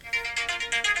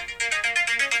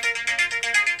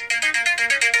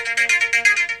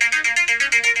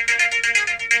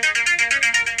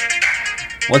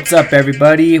What's up,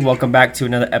 everybody? Welcome back to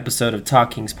another episode of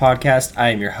Talking's Podcast.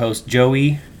 I am your host,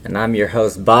 Joey. And I'm your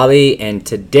host, Bobby. And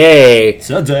today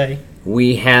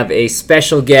we have a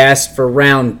special guest for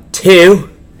round 2.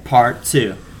 Part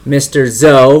 2. Mr.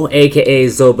 Zoe, a.k.a.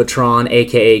 Zobatron,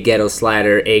 a.k.a. Ghetto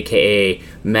Slider, a.k.a.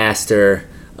 Master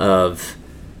of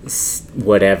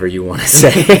whatever you want to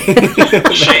say.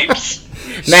 Shapes.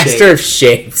 Master of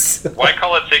shapes. Why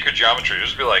call it sacred geometry?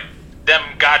 Just be like, them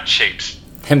God shapes.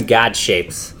 Them God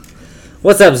shapes.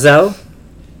 What's up, Zoe?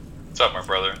 What's up, my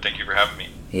brother? Thank you for having me.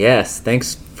 Yes,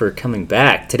 thanks for coming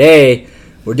back. Today,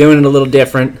 we're doing it a little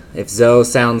different. If Zoe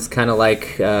sounds kind of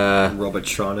like...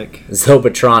 Zobatronic.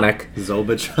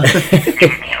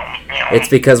 It's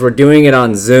because we're doing it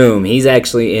on Zoom. He's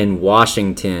actually in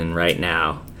Washington right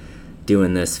now,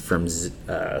 doing this from his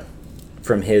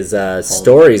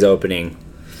stories opening.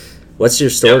 What's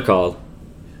your store called?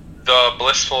 The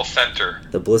Blissful Center.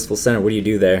 The Blissful Center. What do you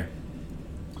do there?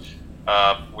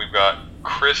 We've got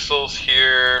crystals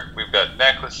here. We've got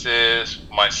necklaces.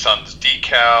 My son's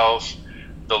decals.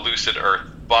 The Lucid Earth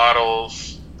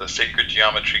bottles. The Sacred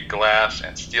Geometry glass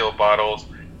and steel bottles.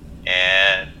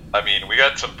 And, I mean, we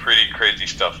got some pretty crazy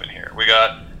stuff in here. We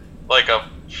got, like, a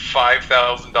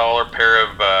 $5,000 pair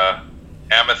of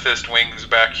amethyst wings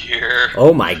back here.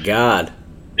 Oh, my God.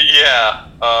 Yeah.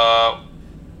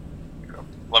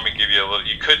 Let me give you a little.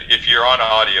 You could, if you're on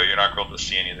audio, you're not going to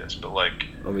see any of this, but like,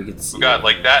 we can see. We got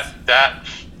like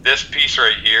this piece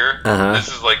right here. Uh-huh. This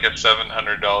is like a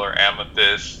 $700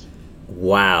 amethyst.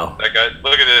 Wow. That guy.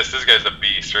 Look at this. This guy's a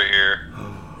beast right here.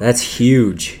 That's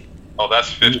huge. Oh, that's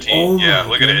 15. Oh yeah.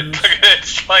 Look at it. Look at it.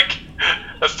 It's like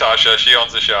that's Tasha. She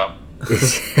owns the shop.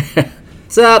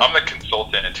 What's up? I'm the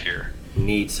consultant here.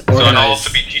 Neat. So I'll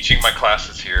also be teaching my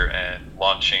classes here and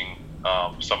launching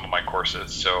some of my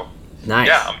courses. So. Nice.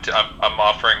 Yeah, I'm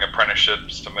offering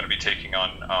apprenticeships. I'm going to be taking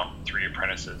on 3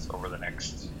 apprentices over the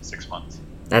next 6 months.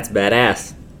 That's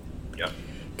badass. Yep.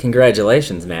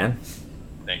 Congratulations, man.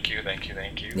 Thank you.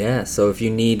 Yeah, so if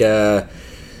you need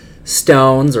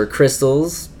stones or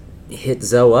crystals, hit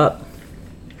Zoe up.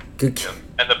 Good.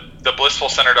 And the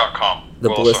blissfulcenter.com.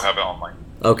 We'll also have it online.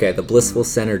 Okay, the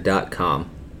blissfulcenter.com.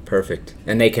 Perfect.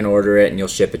 And they can order it and you'll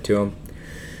ship it to them?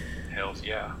 Hells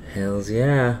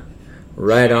yeah.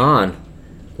 Right on.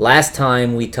 Last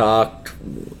time we talked,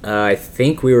 I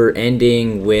think we were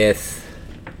ending with,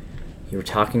 you were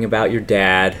talking about your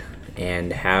dad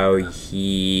and how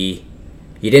you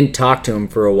didn't talk to him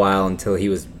for a while until he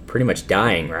was pretty much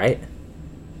dying, right?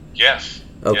 Yes.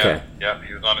 Okay. Yeah,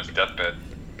 he was on his deathbed.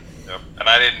 Yep. And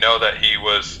I didn't know that he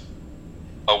was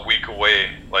a week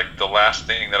away. Like, the last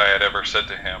thing that I had ever said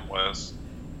to him was,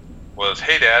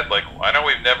 hey, Dad, like, I know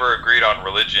we've never agreed on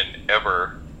religion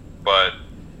ever, but,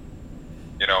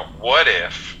 you know, what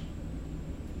if,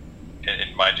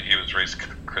 and mind you, he was raised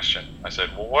Christian. I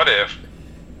said, well, what if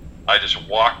I just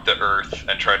walked the earth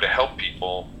and tried to help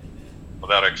people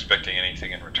without expecting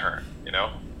anything in return, you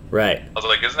know? Right. I was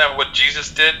like, isn't that what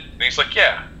Jesus did? And he's like,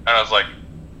 yeah. And I was like,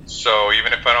 so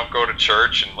even if I don't go to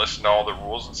church and listen to all the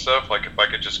rules and stuff, like, if I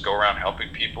could just go around helping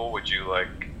people, would I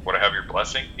have your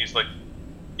blessing? He's like,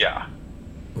 yeah.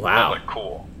 Wow. I was like,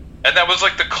 cool. And that was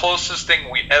like the closest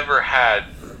thing we ever had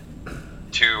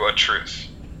to a truth.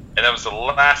 And that was the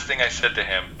last thing I said to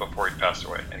him before he passed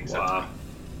away. And he said to me.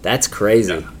 That's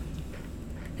crazy. Yeah.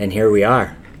 And here we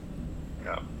are.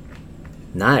 Yeah.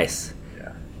 Nice.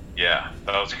 Yeah,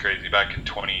 that was crazy back in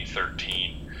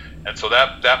 2013. And so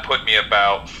that put me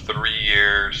about 3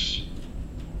 years.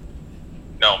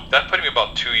 No, that put me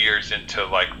about 2 years into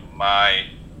like my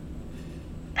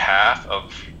path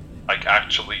of like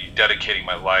actually dedicating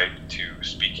my life to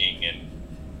speaking and,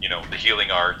 you know, the healing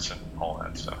arts and all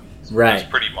that stuff. Right. It's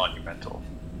pretty monumental.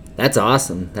 That's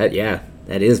awesome. That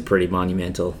is pretty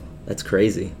monumental. That's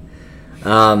crazy.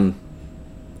 Awesome.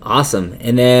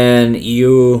 And then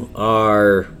you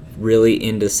are really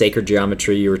into sacred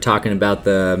geometry. You were talking about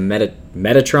the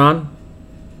Metatron?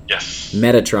 Yes.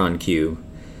 Metatron cube.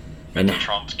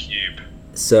 Metatron's cube.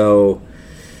 So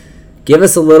give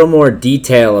us a little more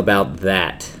detail about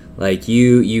that. Like,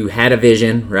 you had a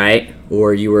vision, right?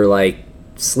 Or you were, like,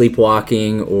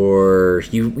 sleepwalking, or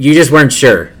you just weren't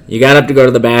sure. You got up to go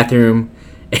to the bathroom,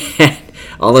 and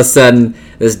all of a sudden,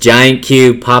 this giant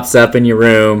cube pops up in your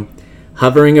room,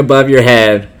 hovering above your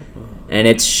head, and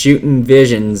it's shooting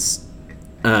visions,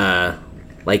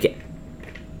 like,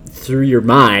 through your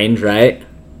mind, right?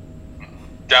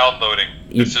 Downloading.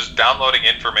 It's just downloading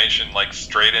information, like,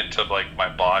 straight into, like, my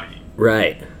body.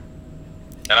 Right.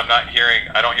 And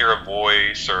I don't hear a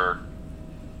voice or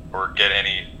get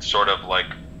any sort of like,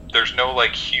 there's no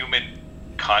like human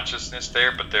consciousness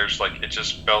there, but there's like, it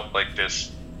just felt like this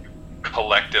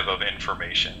collective of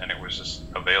information, and it was just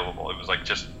available. It was like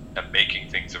just making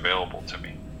things available to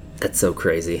me. That's so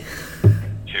crazy.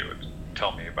 Dude,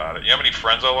 tell me about it. You know how many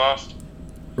friends I lost?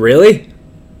 Really?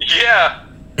 Yeah.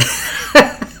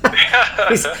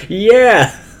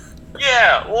 Yeah.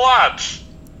 Yeah, lots.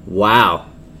 Wow.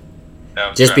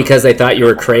 Yeah, just because they thought you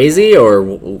were crazy, or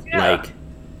like?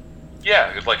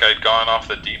 Yeah, it's like I'd gone off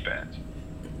the deep end.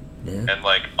 Yeah. And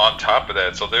like on top of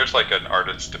that, so there's like an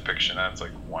artist's depiction. That's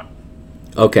like one.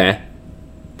 Okay.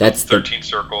 That's 13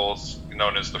 circles,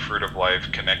 known as the fruit of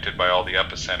life, connected by all the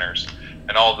epicenters.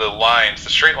 And all the lines, the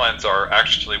straight lines are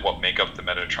actually what make up the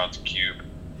Metatron's cube.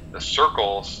 The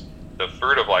circles, the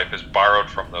fruit of life, is borrowed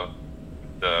from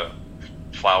the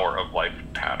flower of life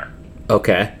pattern.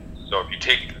 Okay. So if you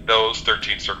take those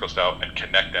 13 circles out and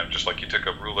connect them, just like you took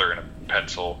a ruler and a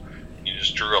pencil, and you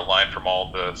just drew a line from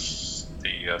all the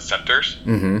centers,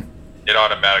 it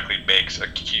automatically makes a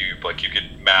cube. Like you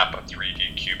could map a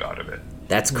 3D cube out of it.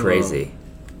 That's crazy. Whoa.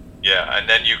 Yeah, and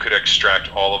then you could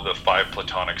extract all of the 5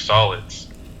 platonic solids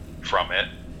from it,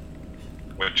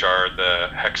 which are the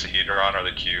hexahedron, or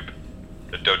the cube,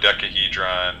 the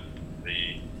dodecahedron,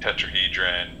 the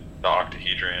tetrahedron, the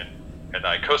octahedron, and the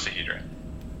icosahedron.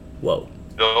 Whoa.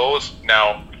 Those,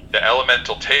 now, the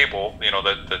elemental table,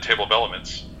 the table of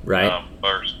elements, right,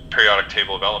 or periodic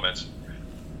table of elements,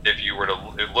 if you were to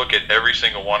look at every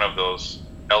single one of those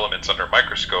elements under a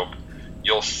microscope,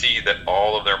 you'll see that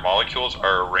all of their molecules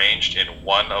are arranged in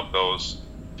one of those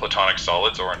platonic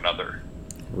solids or another.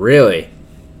 Really?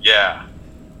 Yeah.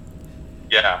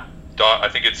 Yeah. I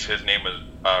think his name was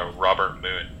Robert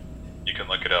Moon. You can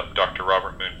look it up. Dr.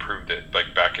 Robert Moon proved it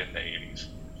like back in the 80s.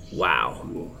 Wow.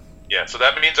 Yeah, so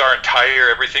that means our entire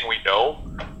everything we know,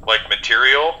 like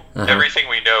material, everything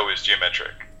we know is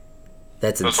geometric.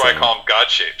 That's why I call them God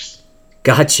shapes.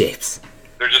 God shapes.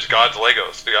 They're just God's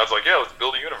Legos. God's like, yeah, let's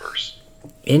build a universe.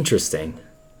 Interesting.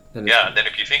 Yeah, and then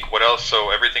if you think what else,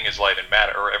 so everything is light and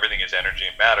matter, or everything is energy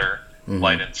and matter,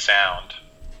 light and sound,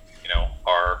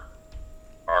 are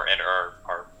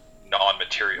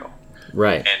non-material.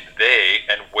 Right. And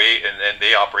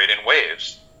they operate in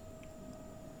waves.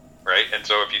 Right? And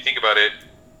so if you think about it,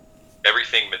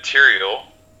 everything material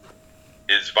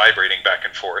is vibrating back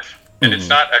and forth. And it's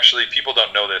not actually, people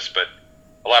don't know this, but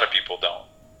a lot of people don't.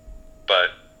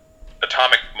 But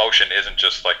atomic motion isn't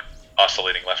just like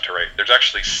oscillating left to right. There's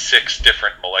actually 6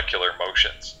 different molecular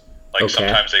motions. Like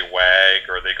sometimes they wag,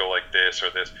 or they go like this or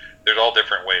this. There's all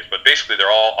different ways, but basically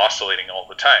they're all oscillating all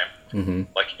the time,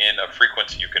 like in a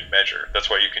frequency you can measure. That's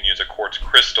why you can use a quartz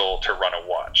crystal to run a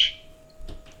watch.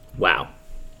 Wow.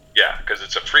 Yeah, because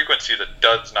it's a frequency that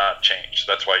does not change.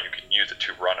 That's why you can use it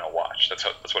to run a watch. That's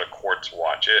what a quartz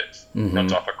watch is. It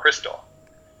runs off a crystal.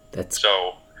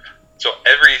 So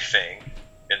everything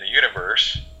in the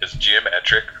universe is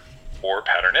geometric or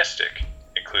patternistic,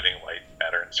 including light,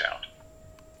 matter, and sound.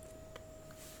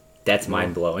 That's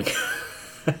mind blowing.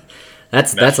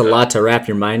 That's a lot to wrap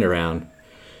your mind around.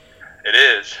 It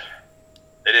is,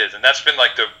 and that's been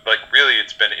really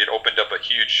it opened up a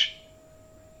huge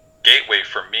gateway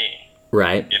for me.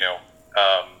 Right.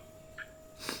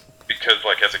 Because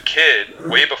like as a kid,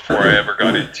 way before I ever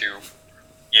got into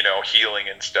healing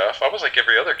and stuff, I was like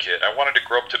every other kid. I wanted to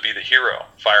grow up to be the hero,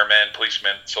 fireman,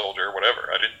 policeman, soldier, whatever.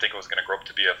 I didn't think I was going to grow up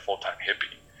to be a full-time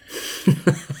hippie.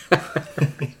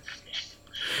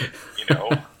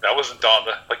 That wasn't on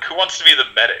the, like, who wants to be the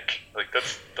medic? Like,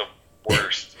 that's the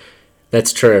worst.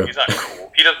 That's true. He's not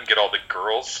cool. He doesn't get all the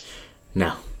girls.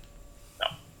 No.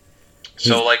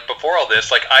 So, like, before all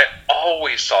this, like, I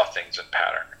always saw things in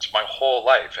patterns my whole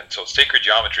life. And so sacred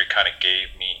geometry kind of gave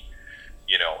me,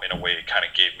 in a way, it kind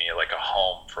of gave me, like, a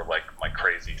home for, like, my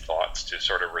crazy thoughts to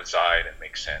sort of reside and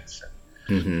make sense.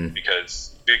 And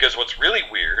because what's really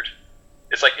weird,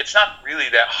 it's like, it's not really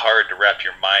that hard to wrap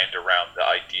your mind around the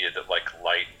idea that, like,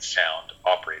 light and sound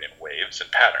operate in waves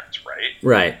and patterns, right?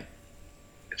 Right.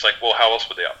 It's like, well, how else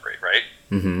would they operate, right?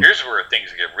 Here's where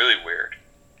things get really weird.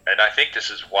 And I think this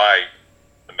is why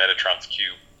the Metatron's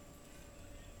cube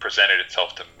presented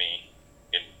itself to me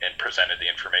and presented the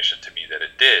information to me that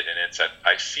it did. And it's that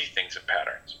I see things in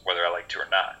patterns, whether I like to or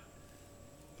not.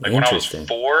 Like when I was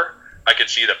 4, I could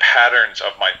see the patterns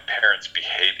of my parents'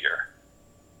 behavior.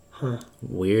 Huh.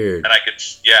 Weird. And I could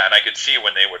see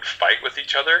when they would fight with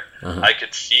each other. I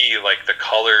could see like the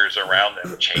colors around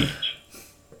them change.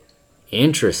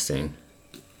 Interesting.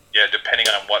 Yeah, depending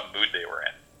on what mood they were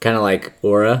in. Kind of like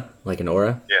aura, like an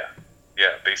aura?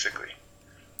 Yeah, basically.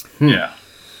 Yeah.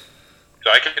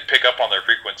 So I could pick up on their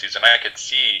frequencies, and I could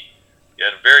see,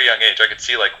 at a very young age, I could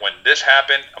see, like, when this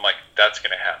happened, I'm like, that's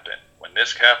going to happen. When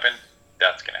this happened,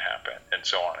 that's going to happen, and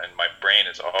so on. And my brain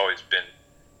has always been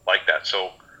like that.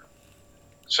 So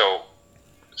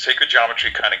sacred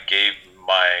geometry kind of gave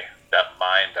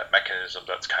that mechanism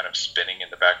that's kind of spinning in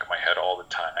the back of my head all the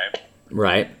time,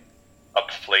 Right. a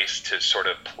place to sort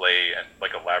of play and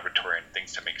like a laboratory and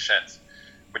things to make sense,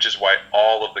 which is why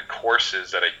all of the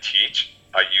courses that I teach,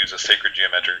 I use a sacred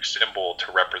geometric symbol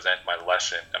to represent my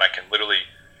lesson. And I can literally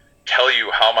tell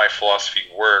you how my philosophy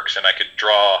works, and I could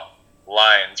draw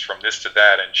lines from this to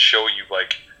that and show you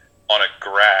like on a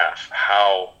graph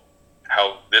how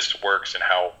this works and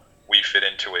how we fit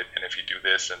into it. And if you do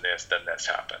this and this, then this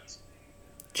happens.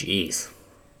 Jeez.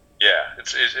 Yeah,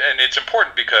 it's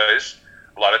important because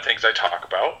a lot of things I talk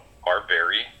about are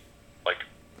very like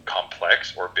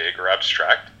complex or big or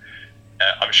abstract.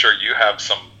 I'm sure you have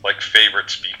some like favorite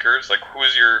speakers. Like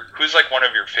who's like one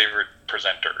of your favorite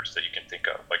presenters that you can think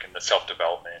of, like in the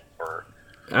self-development or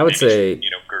I would say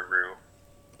guru.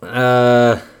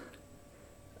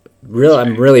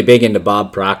 I'm really big into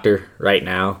Bob Proctor right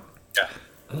now. Yeah,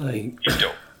 Like, he's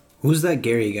dope. who's that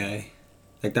Gary guy?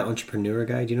 Like that entrepreneur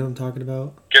guy? Do you know what I'm talking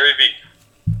about? Gary V.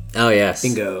 Oh yes.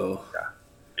 Bingo.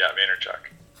 Yeah, Vaynerchuk.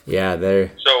 Yeah,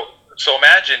 they're So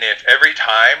imagine if every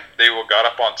time they got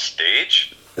up on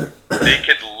stage, they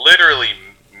could literally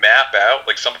map out,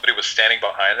 like somebody was standing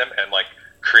behind them and like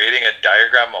creating a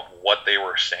diagram of what they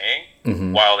were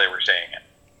saying while they were saying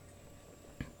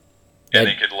it. And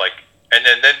they could like, and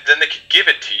then they could give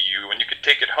it to you and you could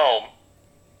take it home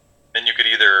and you could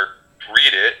either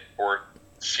read it or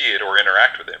see it or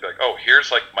interact with it. Be like, oh, here's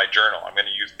like my journal. I'm going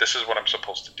to use, this is what I'm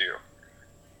supposed to do.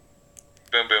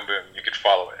 Boom, boom, boom. You could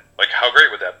follow it. Like, how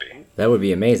great would that be? that would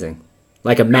be amazing.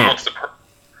 Like a map.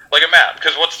 Like a map.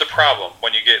 Because what's the problem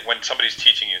when somebody's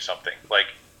teaching you something? Like,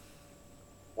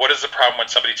 what is the problem when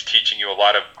somebody's teaching you a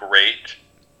lot of great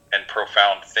and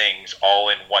profound things all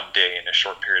in one day in a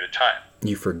short period of time?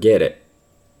 You forget it.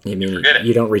 Forget it.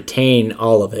 You don't retain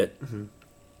all of it.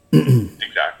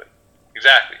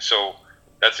 Exactly. So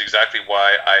that's exactly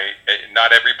why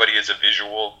not everybody is a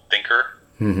visual thinker,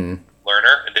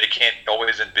 learner, and they can't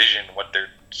always envision what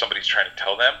somebody's trying to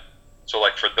tell them. So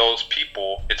like for those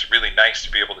people, it's really nice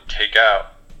to be able to take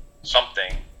out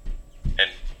something and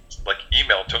like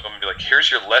email to them and be like,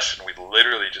 here's your lesson we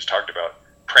literally just talked about,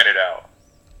 print it out.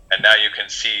 And now you can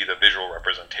see the visual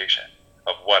representation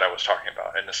of what I was talking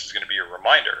about. And this is going to be a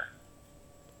reminder.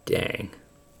 Dang.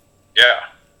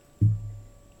 Yeah.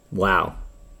 Wow.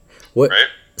 What? Right?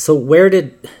 So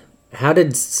how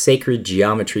did sacred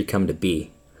geometry come to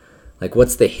be? Like,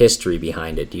 what's the history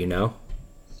behind it? Do you know?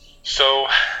 So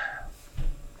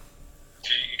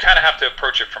you kind of have to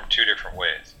approach it from two different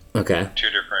ways. Okay. Two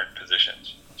different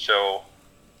positions. So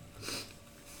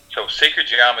sacred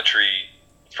geometry,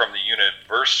 from the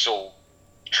universal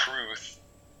truth,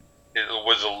 it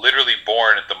was literally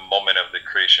born at the moment of the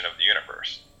creation of the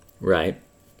universe. Right.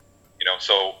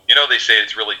 So they say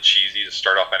it's really cheesy to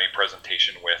start off any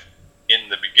presentation with, in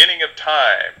the beginning of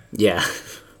time. Yeah.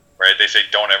 Right? They say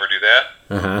don't ever do that.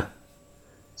 Uh-huh.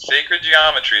 Sacred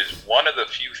geometry is one of the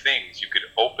few things you could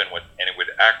open with and it would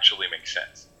actually make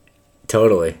sense.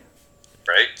 Totally.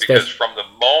 Right? Because from the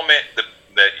moment that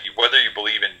whether you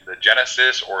believe in the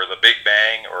Genesis or the Big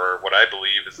Bang, or what I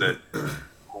believe is that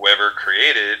whoever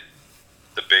created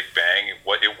the Big Bang,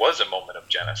 it was a moment of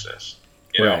Genesis.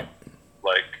 Right.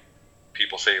 Like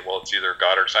people say, well, it's either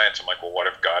God or science. I'm like, well, what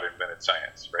if God invented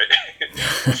science,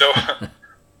 right?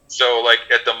 So like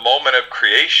at the moment of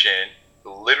creation,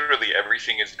 literally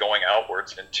everything is going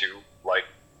outwards into like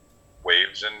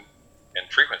waves and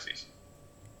frequencies.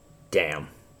 Damn.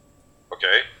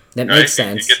 Okay. That makes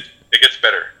sense. It gets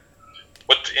better.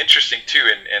 What's interesting too,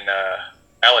 and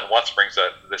Alan Watts brings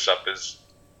this up, is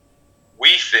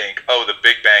we think, oh, the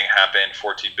Big Bang happened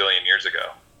 14 billion years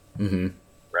ago,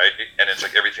 right? And it's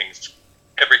like everything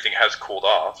has cooled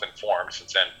off and formed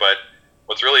since then. But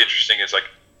what's really interesting is like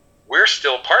we're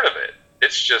still part of it.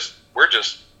 It's just we're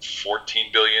just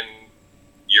 14 billion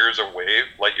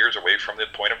light years away from the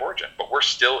point of origin, but we're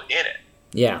still in it.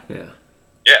 Yeah.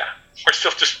 We're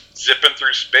still just zipping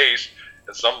through space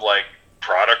as some like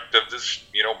product of this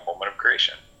moment of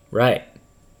creation. Right.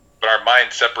 But our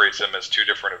mind separates them as two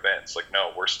different events. Like,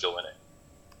 no, we're still in it.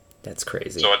 That's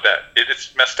crazy. So at that,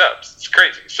 it's messed up. It's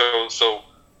crazy. So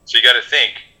you got to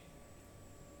think.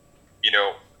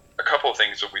 A couple of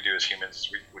things that we do as humans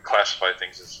is we classify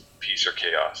things as peace or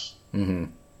chaos. Mm-hmm.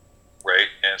 Right?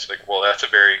 And it's like, well, that's a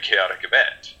very chaotic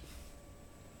event.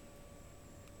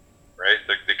 Right?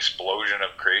 The explosion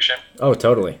of creation. Oh,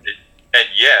 totally. And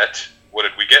yet, what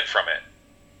did we get from it?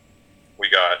 We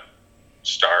got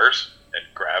stars and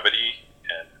gravity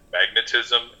and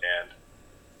magnetism and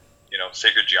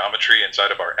sacred geometry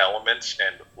inside of our elements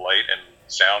and light and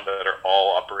sound that are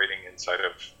all operating inside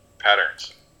of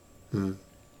patterns. Hmm.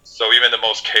 So even the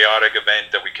most chaotic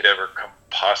event that we could ever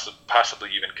possibly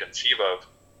even conceive of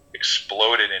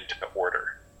exploded into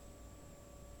order.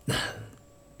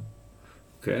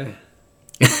 Okay.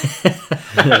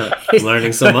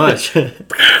 Learning so much. You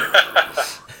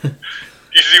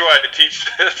see why I teach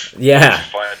this? Yeah. It's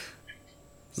fun.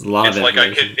 There's a lot It's of like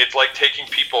information. it's like taking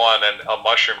people on a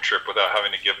mushroom trip without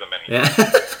having to give them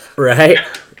anything. Right.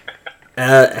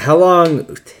 How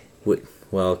long?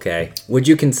 Well, okay. Would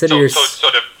you consider your?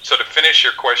 So to finish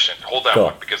your question, hold that Cool.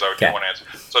 one because I do Okay. want to answer.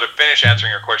 So to finish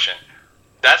answering your question,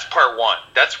 that's part one.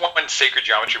 That's when sacred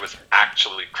geometry was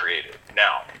actually created.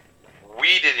 Now,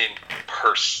 we didn't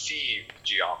perceive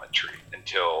geometry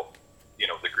until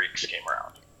the Greeks came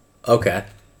around, Okay.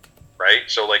 right?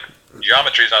 So like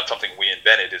geometry is not something we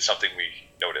invented; it's something we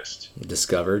noticed,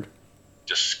 Discovered.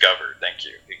 Thank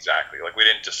you, exactly. Like we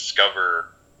didn't discover,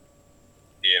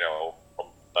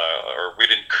 or we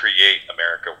didn't create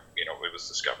America. It was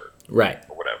discovered. Right.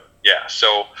 Or whatever. Yeah.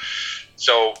 So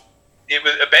it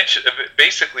was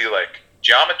basically like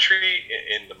geometry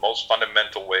in the most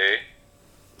fundamental way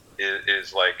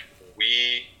is like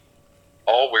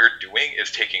all we're doing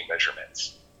is taking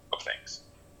measurements of things.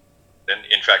 Then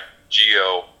in fact,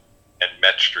 geo and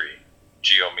metry,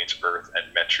 geo means earth and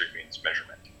metry means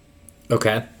measurement.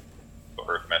 Okay. So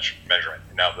earth measurement.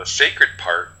 Now the sacred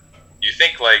part, you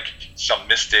think like some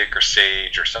mystic or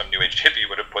sage or some new age hippie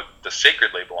would have put the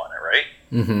sacred label on it, right?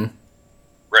 Mm-hmm.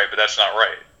 Right, but that's not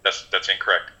right. That's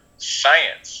incorrect.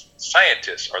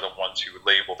 Scientists are the ones who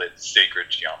labeled it sacred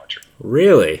geometry.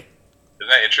 Really? Isn't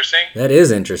that interesting? That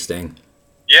is interesting.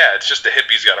 Yeah, it's just the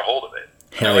hippies got a hold of it.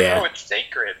 Hell They're yeah. like, oh, it's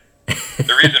sacred.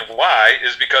 The reason why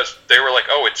is because they were like,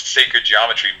 oh, it's sacred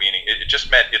geometry, meaning it just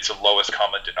meant it's the lowest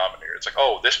common denominator. It's like,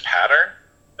 oh, this pattern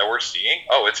that we're seeing,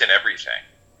 oh, it's in everything.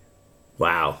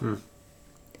 Wow.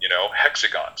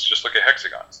 Hexagons. Just look at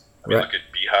hexagons. I mean, Right. look at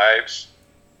beehives,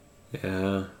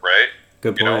 Yeah. right?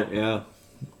 Good point. Yeah.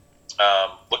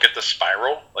 Look at the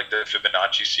spiral, like the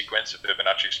Fibonacci sequence, the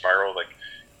Fibonacci spiral, like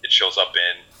it shows up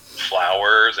in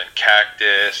flowers and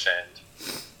cactus and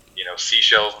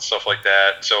seashells and stuff like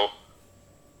that. So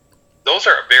those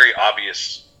are very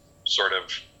obvious sort of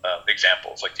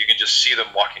examples. Like you can just see them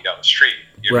walking down the street.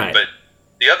 Right. But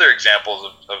the other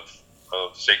examples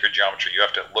of sacred geometry, you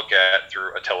have to look at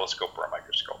through a telescope or a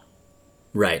microscope.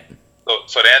 Right.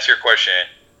 So to answer your question,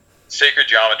 sacred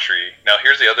geometry. Now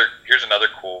here's another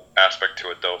cool aspect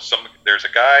to it though. There's a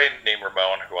guy named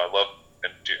Ramon who I love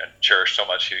and cherish so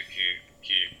much.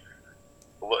 He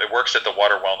works at the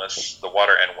Water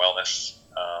and Wellness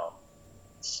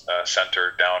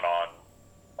Center down on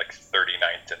like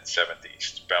 39th and 7th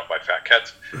East, bound by Fat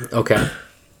Cats. Okay.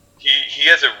 He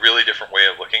has a really different way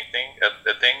of looking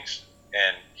at things,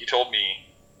 and he told me,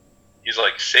 he's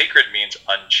like, sacred means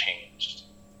unchanged.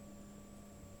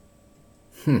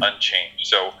 Unchanged.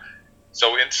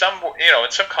 So in some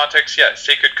contexts, yeah,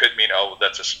 sacred could mean, oh,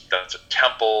 that's a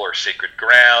temple or sacred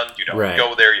ground. You don't Right.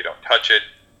 go there, you don't touch it.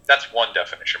 That's one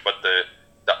definition. But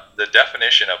the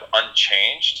definition of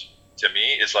unchanged to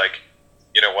me is like,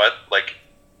 you know what? Like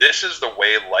this is the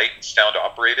way light and sound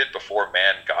operated before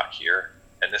man got here,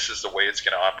 and this is the way it's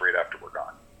going to operate after we're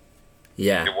gone.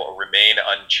 Yeah. It will remain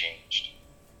unchanged.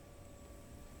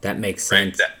 That makes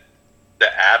Right? sense.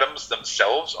 The atoms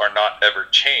themselves are not ever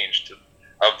changed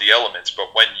of the elements, but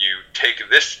when you take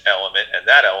this element and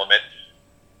that element,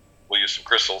 we'll use some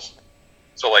crystals.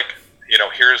 So like,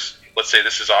 let's say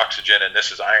this is oxygen and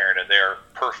this is iron, and they're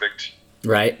perfect,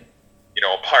 Right.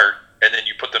 apart, and then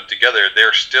you put them together,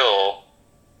 they're still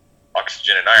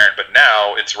oxygen and iron, but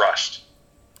now it's rust,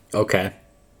 Okay.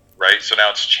 right? So now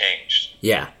it's changed.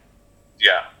 Yeah.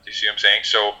 Yeah, do you see what I'm saying?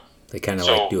 So They kind of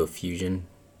So- like do a fusion.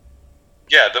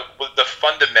 yeah, the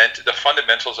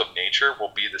fundamentals of nature will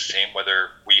be the same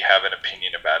whether we have an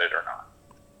opinion about it or not.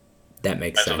 That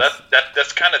makes And sense. so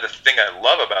that's kind of the thing I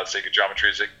love about sacred geometry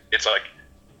is it's like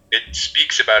it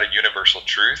speaks about a universal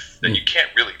truth that you can't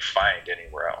really find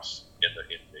anywhere else in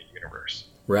the universe.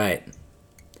 Right.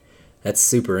 That's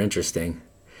super interesting.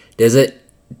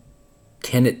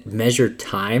 Can it measure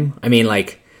time? I mean,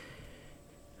 like,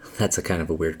 that's a kind of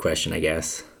a weird question, I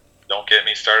guess. Don't get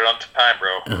me started on time,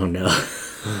 bro. Oh, no.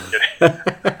 I'm kidding.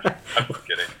 I'm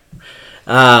kidding.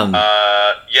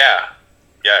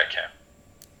 Yeah, it can.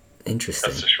 Interesting.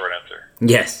 That's the short answer.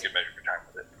 Yes. You can measure your time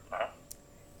with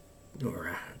it.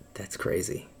 Right. That's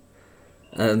crazy.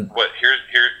 What?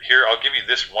 Here. I'll give you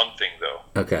this one thing though.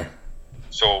 Okay.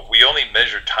 So we only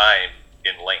measure time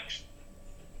in length.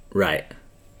 Right.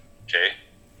 Okay.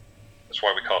 That's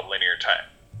why we call it linear time.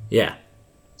 Yeah.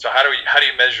 So how do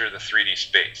you measure the 3D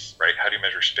space, right? How do you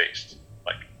measure space?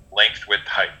 Like length, width,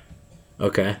 height.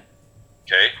 Okay.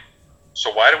 Okay.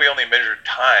 So why do we only measure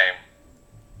time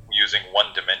using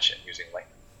one dimension, using length?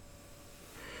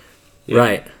 Yeah.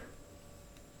 Right.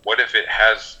 What if it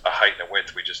has a height and a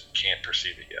width? We just can't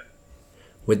perceive it yet.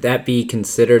 Would that be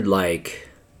considered like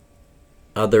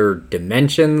other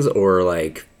dimensions or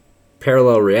like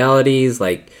parallel realities?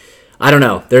 Like, I don't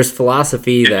know. There's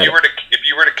philosophy that if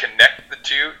you were to connect the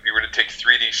two, if you were to take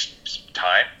 3D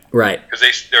time, right? Because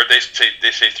they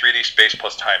say 3D space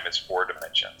plus time is 4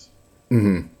 dimensions.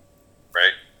 Mm-hmm.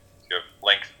 Right? You have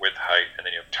length, width, height, and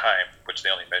then you have time, which they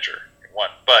only measure in one.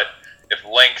 But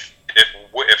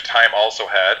if time also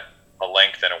had a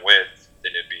length and a width,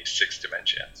 then it'd be 6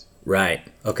 dimensions. Right.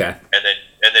 Okay. And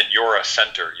then you're a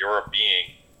center, you're a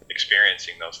being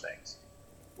experiencing those things,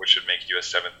 which would make you a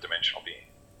 7th dimensional being.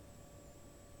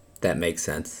 That makes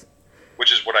sense.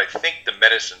 Which is what I think the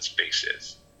medicine space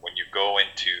is when you go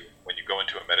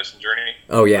into a medicine journey.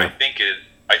 Oh yeah.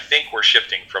 I think we're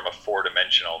shifting from a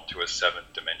 4-dimensional to a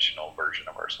 7th-dimensional version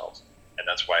of ourselves, and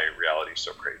that's why reality is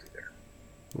so crazy there.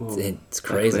 Whoa, it's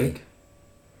crazy.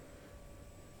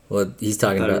 Well, he's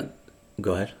talking about.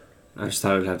 Go ahead. I just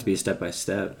thought it would have to be step by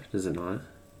step. Does it not?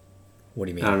 What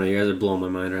do you mean? I don't know. You guys are blowing my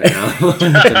mind right now.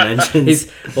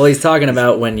 Dimensions. He's talking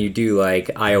about when you do like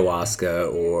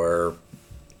ayahuasca or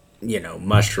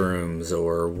mushrooms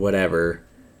or whatever.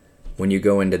 When you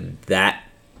go into that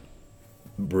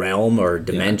realm or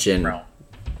dimension,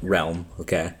 realm.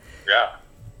 Okay. Yeah.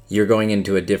 You're going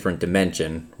into a different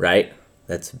dimension, right?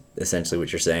 That's essentially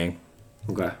what you're saying.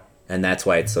 Okay. And that's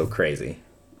why it's so crazy.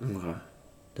 Okay.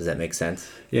 Does that make sense?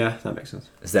 Yeah, that makes sense.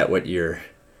 Is that what your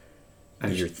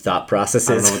thought process is?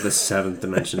 I don't know what the 7th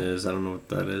dimension is. I don't know what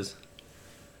that is.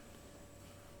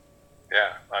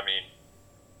 Yeah, I mean...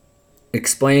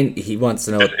 Explain, he wants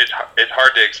to know... It's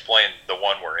hard to explain the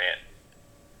one we're in.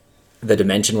 The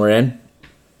dimension we're in?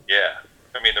 Yeah.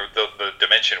 I mean, the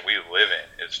dimension we live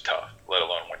in is tough, let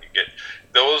alone when you get...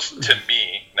 Those, to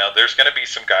me... Now, there's going to be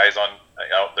some guys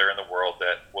out there in the world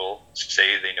that will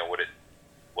say they know what it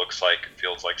looks like,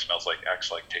 feels like, smells like, acts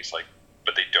like, tastes like,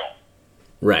 but they don't.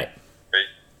 Right. Right?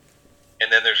 And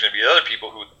then there's going to be other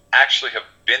people who actually have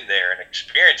been there and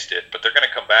experienced it, but they're going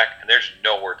to come back and there's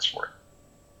no words for it.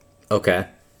 Okay.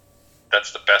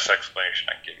 That's the best explanation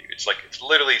I can give you. It's like, there's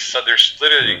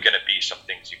literally going to be some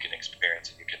things you can experience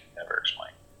and you can never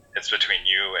explain. It's between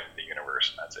you and the universe,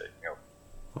 and that's it.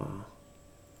 Wow.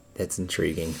 That's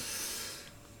intriguing.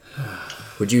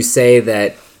 Would you say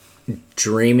that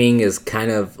dreaming is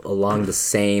kind of along the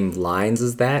same lines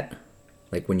as that?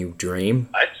 Like when you dream?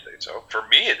 I'd say so. For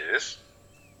me, it is.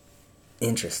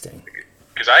 Interesting.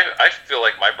 Because I feel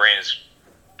like my brain has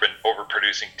been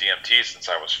overproducing DMT since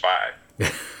I was 5.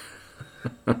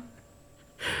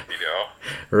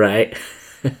 Right.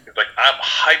 Like, I'm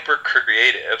hyper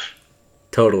creative.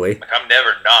 Totally. Like, I'm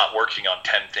never not working on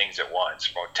 10 things at once,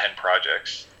 or 10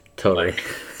 projects. Totally. Like,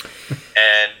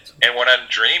 and when I'm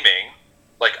dreaming,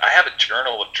 like, I have a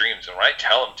journal of dreams, and when I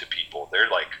tell them to people, they're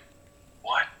like,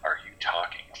 what are you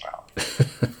talking about?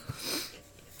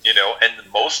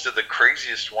 And most of the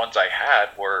craziest ones I had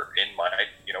were in my,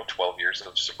 12 years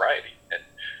of sobriety. And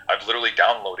I've literally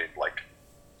downloaded, like,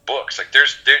 books. Like,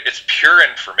 it's pure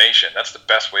information. That's the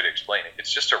best way to explain it.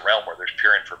 It's just a realm where there's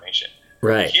pure information.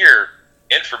 Right. Here,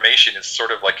 information is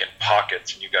sort of like in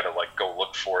pockets, and you got to, like, go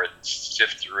look for it and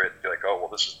sift through it and be like, oh, well,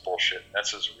 this is bullshit.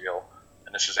 This is real.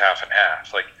 And this is half and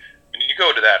half. Like, when you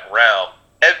go to that realm,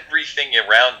 everything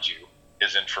around you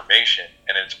is information,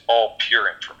 and it's all pure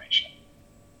information.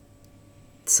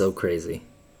 It's so crazy.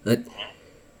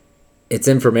 It's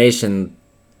information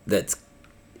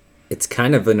it's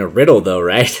kind of in a riddle, though,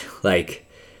 right? Like,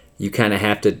 you kind of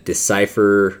have to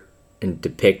decipher and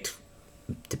depict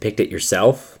it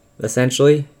yourself,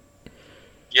 essentially.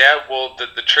 Yeah, well,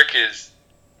 the trick is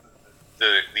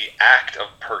the act of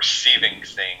perceiving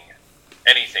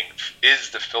anything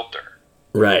is the filter.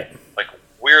 Right. Like,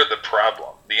 we're the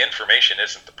problem. The information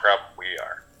isn't the problem, we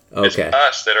are. Okay. It's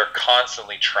us that are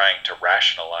constantly trying to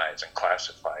rationalize and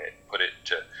classify it, put it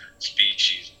to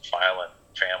species, file, and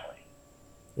family.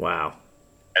 Wow.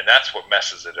 And that's what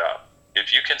messes it up.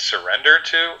 If you can surrender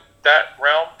to that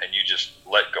realm and you just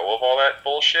let go of all that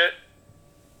bullshit,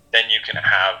 then you can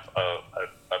have a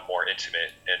more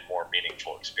intimate and more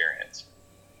meaningful experience.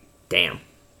 Damn.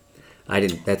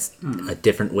 That's a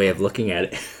different way of looking at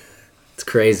it. It's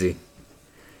crazy.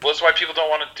 Well, that's why people don't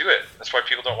want to do it. That's why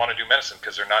people don't want to do medicine,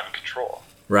 because they're not in control.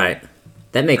 Right.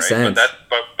 That makes sense.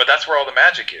 But that's where all the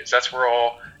magic is. That's where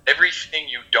everything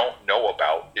you don't know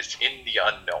about is in the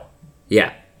unknown.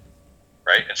 Yeah.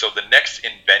 right? And so the next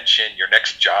invention, your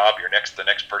next job, the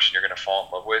next person you're going to fall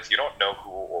in love with, you don't know who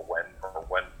or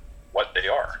when what they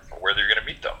are or where you're going to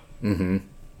meet them. Mm-hmm.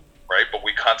 Right? But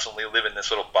we constantly live in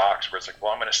this little box where it's like,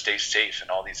 well, I'm going to stay safe, and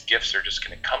all these gifts are just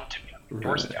going to come to me on my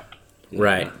doorstep.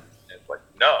 Right. And it's like,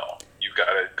 no, you got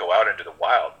to go out into the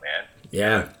wild, man.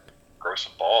 Yeah. Grow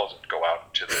some balls and go out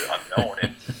into the unknown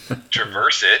and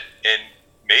traverse it, and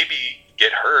maybe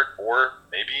get hurt, or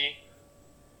maybe,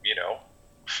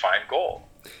 find gold.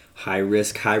 High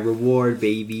risk, high reward,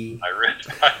 baby. High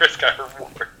risk, high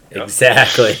reward. Yep.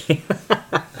 Exactly.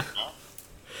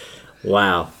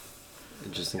 Wow.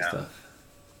 Interesting stuff.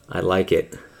 I like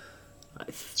it.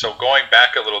 So going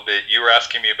back a little bit, you were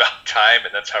asking me about time,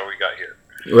 and that's how we got here.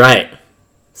 Right.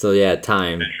 So yeah,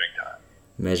 time.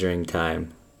 Measuring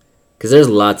time. Because there's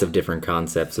lots of different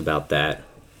concepts about that.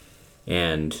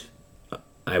 And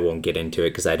I won't get into it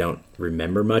because I don't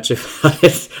remember much about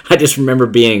it. I just remember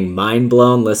being mind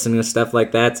blown listening to stuff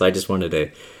like that. So I just wanted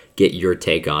to get your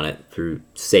take on it through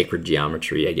sacred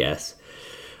geometry, I guess.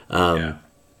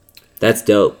 That's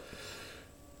dope.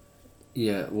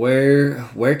 Yeah,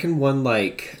 where can one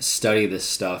study this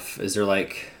stuff? Is there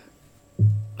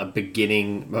a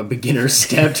beginner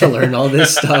step to learn all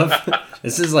this stuff?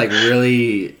 This is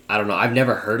really, I don't know. I've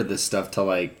never heard of this stuff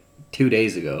till 2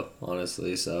 days ago,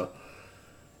 honestly. So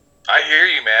I hear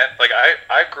you, man.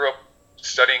 I grew up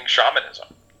studying shamanism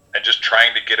and just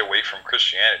trying to get away from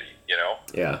Christianity,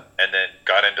 Yeah. And then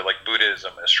got into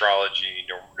Buddhism, astrology,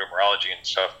 numerology, and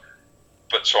stuff.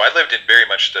 But so I lived in very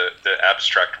much the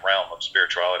abstract realm of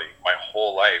spirituality my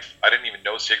whole life. I didn't even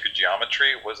know sacred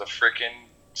geometry was a freaking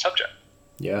subject.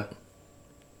 Yeah.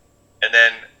 And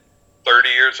then 30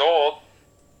 years old,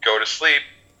 go to sleep,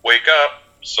 wake up,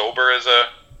 sober as a,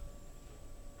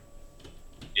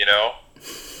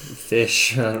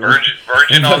 fish.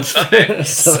 Virgin on Sunday.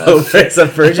 So it's a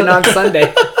virgin on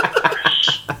Sunday.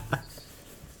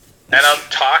 And I'm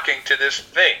talking to this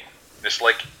thing, this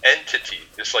entity,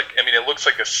 it looks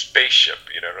like a spaceship,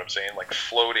 you know what I'm saying?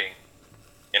 Floating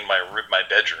in my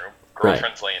bedroom.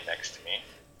 Girlfriend's laying next to me.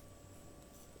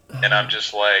 And I'm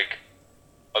just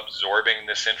absorbing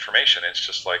this information. It's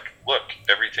just look,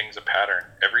 everything's a pattern.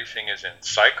 Everything is in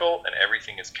cycle, and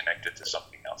everything is connected to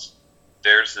something else.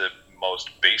 There's the most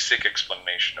basic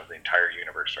explanation of the entire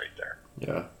universe right there.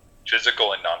 Yeah.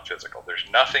 Physical and non-physical. There's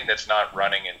nothing that's not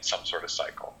running in some sort of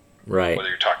cycle. Right. Whether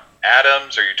you're talking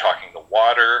atoms or you're talking the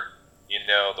water,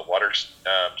 the water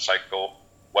cycle,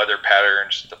 weather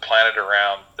patterns, the planet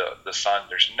around the sun,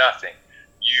 there's nothing.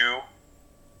 You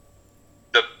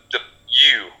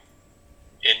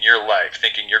in your life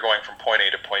thinking you're going from point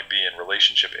A to point B in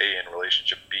relationship A and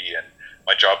relationship B, and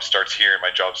my job starts here and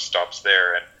my job stops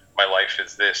there, and my life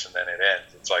is this and then it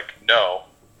ends. It's no,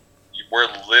 we're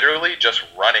literally just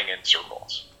running in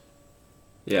circles.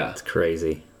 Yeah. It's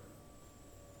crazy.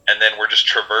 And then we're just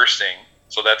traversing.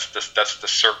 So that's the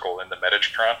circle in the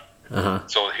Metatron. Uh-huh.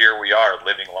 So here we are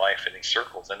living life in these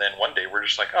circles. And then one day we're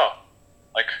just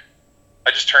I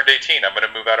just turned 18. I'm going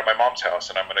to move out of my mom's house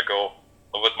and I'm going to go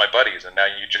live with my buddies. And now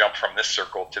you jump from this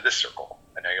circle to this circle.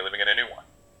 And now you're living in a new one.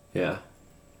 Yeah.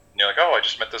 And you're oh, I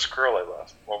just met this girl I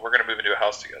love. Well, we're going to move into a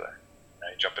house together. Now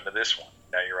you jump into this one.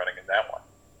 Now you're running in that one.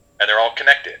 And they're all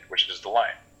connected, which is the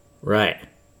line. Right.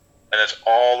 And that's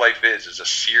all life is a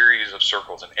series of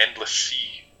circles, an endless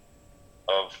sea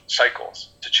of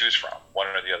cycles to choose from, one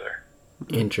or the other.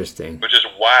 Interesting. Which is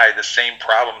why the same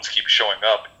problems keep showing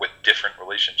up with different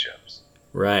relationships.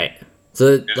 Right.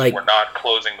 So we're not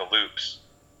closing the loops.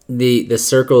 The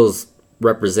circles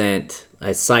represent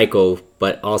a cycle,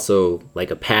 but also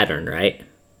a pattern, right?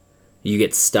 You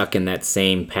get stuck in that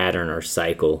same pattern or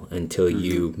cycle until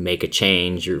you make a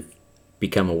change or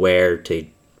become aware to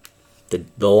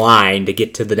the line to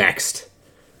get to the next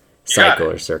cycle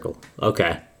or circle.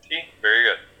 Okay. See? Very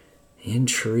good.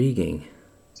 Intriguing.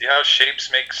 See how shapes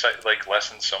make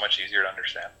lessons so much easier to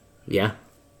understand? Yeah.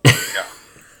 Yeah.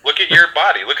 Look at your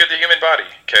body. Look at the human body,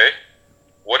 okay?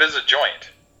 What is a joint?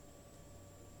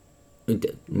 You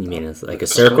mean it's like a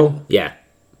circle? Yeah.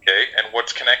 Okay, and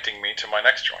what's connecting me to my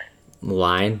next joint?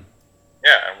 Line.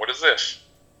 Yeah, and what is this?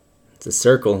 It's a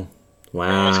circle. Wow.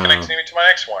 And what's connecting me to my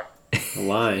next one? A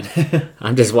line.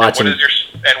 I'm just watching. And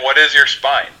what is your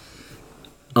spine?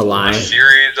 A line. A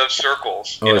series of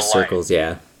circles. Oh, circles,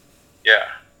 yeah. Yeah.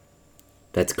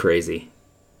 That's crazy.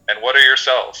 And what are your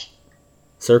cells?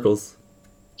 Circles.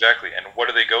 Exactly. And what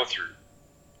do they go through?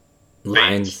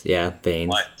 Lines. Yeah,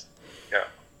 veins. Lines. Yeah.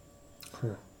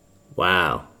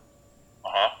 Wow.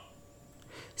 Uh-huh.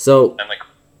 So, and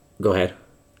go ahead.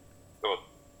 So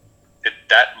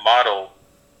that model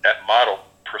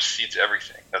precedes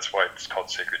everything. That's why it's called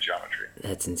sacred geometry.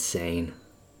 That's insane.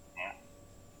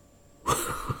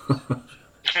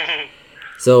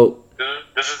 So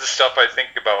this is the stuff I think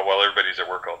about while everybody's at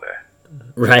work all day.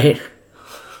 right.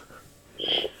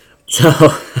 So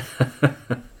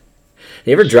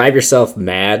you ever drive yourself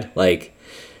mad? Like,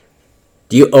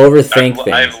 do you overthink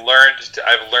things? I've learned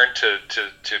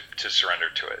to surrender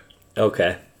to it.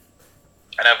 Okay.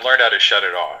 And I've learned how to shut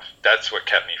it off. That's what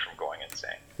kept me from going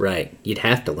insane. Right. You'd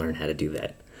have to learn how to do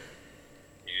that.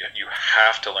 You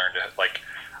have to learn to, like,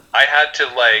 I had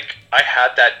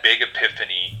that big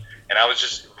epiphany, and I was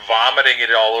just vomiting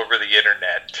it all over the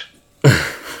internet.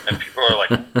 And people are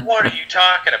like, what are you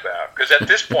talking about? Because at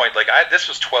this point, like, this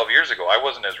was 12 years ago. I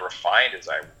wasn't as refined as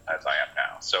I am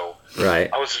now. So right.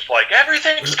 I was just like,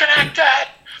 everything's connected.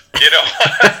 You know,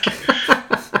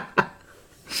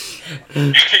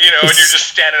 and you're just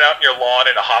standing out in your lawn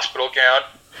in a hospital gown.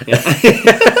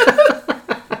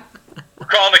 We're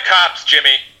calling the cops,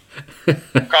 Jimmy.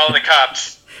 We're calling the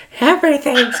cops.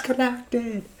 Everything's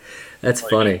connected. That's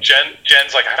like, funny.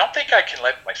 Jen's like, I don't think I can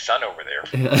let my son over there.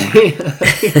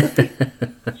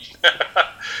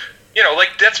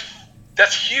 Like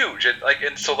that's huge.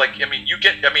 And so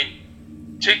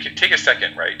take a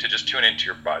second, right, to just tune into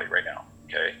your body right now.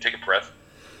 Okay, take a breath.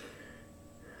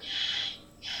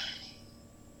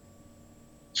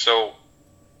 So,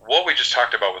 what we just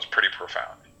talked about was pretty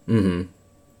profound. Mm-hmm.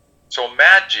 So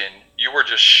imagine you were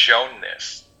just shown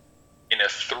this in a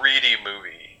 3D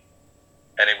movie,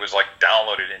 and it was like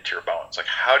downloaded into your bones. Like,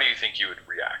 how do you think you would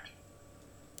react?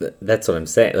 That's what I'm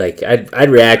saying. Like, I'd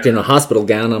react in a hospital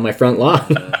gown on my front lawn.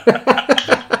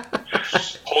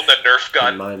 Holding a Nerf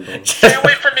gun. Stay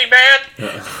away from me, man!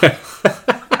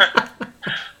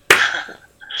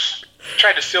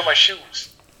 Tried to steal my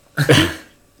shoes.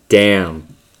 Damn.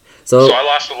 So I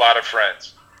lost a lot of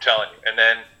friends, I'm telling you. And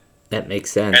then that makes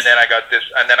sense. And then I got this,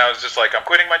 and then I was just like, I'm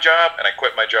quitting my job, and I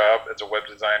quit my job as a web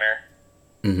designer.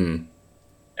 Mm-hmm.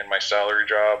 And my salary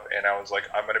job, and I was like,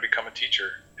 I'm going to become a teacher.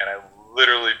 And I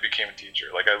literally became a teacher.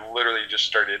 Like, I literally just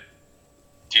started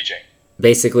teaching.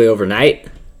 Basically overnight?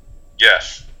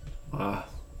 Yes. Wow.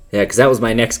 Yeah, because that was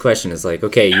my next question. Is like,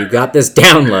 okay, you got this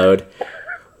download.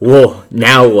 Whoa,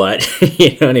 now what?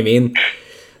 You know what I mean?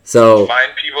 So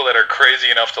find people that are crazy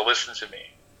enough to listen to me.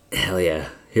 Hell yeah,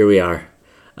 here we are.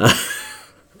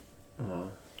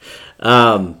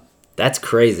 That's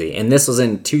crazy. And this was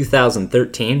in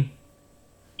 2013?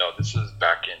 No, this is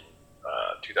back in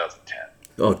 2010.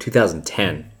 Oh,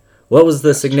 2010. What was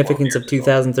the significance of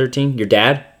 2013? Your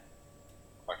dad?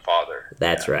 My father.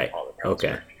 That's yeah, right.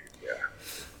 Okay. Yeah.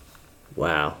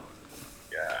 Wow.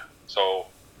 Yeah. So,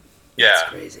 yeah. That's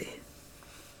crazy.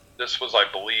 This was, I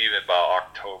believe, about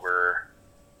October.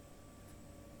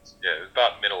 Yeah, it was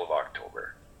about middle of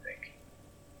October, I think.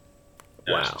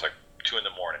 And wow. It was like 2 a.m.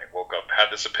 Woke up,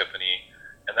 had this epiphany,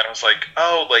 and then I was like,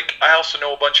 oh, like, I also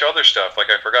know a bunch of other stuff.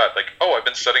 Like, I forgot. Like, oh, I've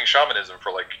been studying shamanism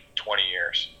for like 20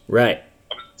 years. Right.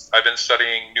 I've been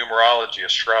studying numerology,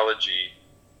 astrology,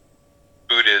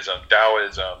 Buddhism,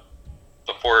 Taoism,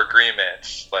 the 4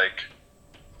 agreements. Like,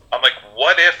 I'm like,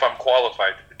 what if I'm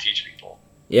qualified to teach people?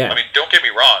 Yeah. I mean, don't get me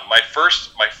wrong. My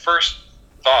first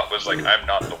thought was like, I'm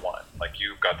not the one. Like,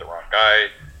 you've got the wrong guy.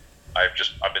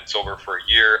 I've been sober for a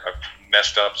year. I've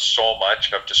messed up so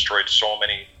much. I've destroyed so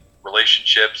many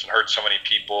relationships and hurt so many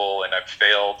people, and I've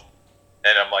failed.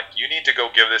 And I'm like, you need to go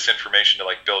give this information to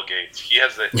like Bill Gates. He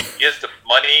has the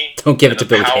money. Don't give it to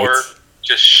Bill power. Gates.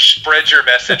 Just spread your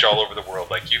message all over the world.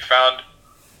 Like, you found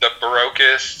the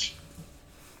brokest,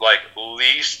 like,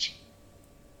 least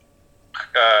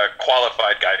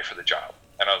qualified guy for the job.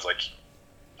 And I was like,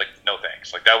 no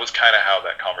thanks. Like, that was kind of how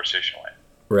that conversation went.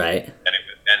 Right. And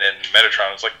then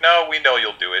Metatron was like, no, we know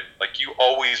you'll do it. Like, you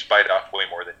always bite off way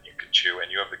more than you can chew,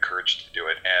 and you have the courage to do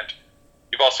it. And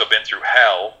you've also been through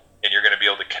hell, and you're going to be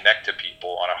able to connect to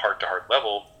people on a heart-to-heart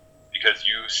level because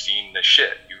you've seen the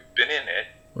shit. You've been in it.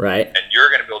 Right. And you're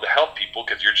going to be able to help people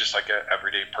because you're just like an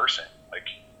everyday person. Like,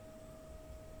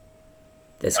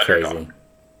 that's underdog. crazy.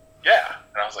 Yeah.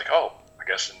 And I was like, oh, I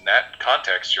guess in that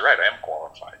context, you're right. I am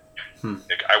qualified.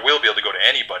 Like, I will be able to go to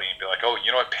anybody and be like, oh,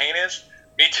 you know what pain is?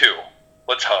 Me too.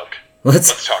 Let's hug.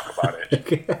 Let's talk about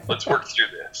it. Let's work through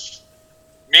this.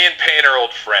 Me and pain are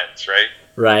old friends, right?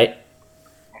 Right.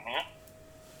 Mm-hmm.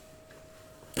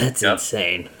 That's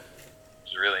insane.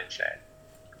 It's really insane.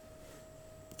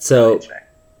 So, really insane.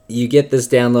 You get this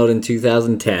download in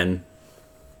 2010.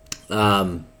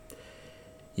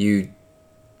 You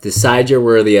decide you're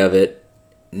worthy of it.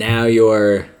 Now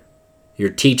you're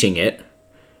teaching it.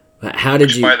 How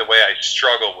did you? By the way, I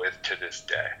struggle with to this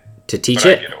day. To teach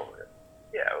but it? I get over it.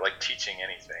 Yeah, like teaching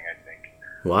anything, I think.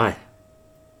 Why?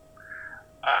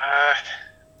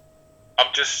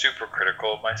 I'm just super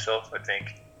critical of myself. I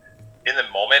think in the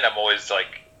moment I'm always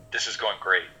like, this is going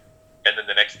great, and then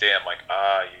the next day I'm like,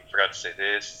 you forgot to say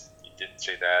this, you didn't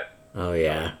say that. Oh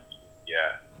yeah.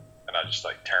 Yeah, and I just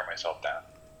like tear myself down.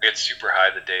 I get super high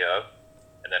the day of,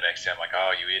 and then next day I'm like,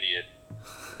 oh, you idiot.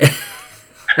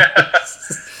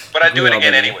 But I do it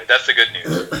again anyway. That's the good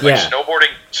news. Like Yeah.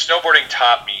 snowboarding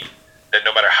taught me that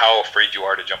no matter how afraid you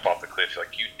are to jump off the cliff,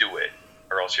 like you do it,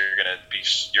 or else you're gonna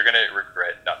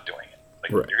regret not doing it.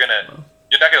 Like Right. you're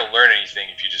not gonna learn anything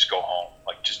if you just go home.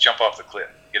 Like just jump off the cliff,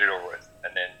 get it over with,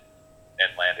 and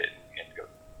land it and go.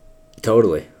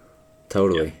 Totally.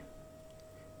 Yeah.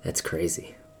 That's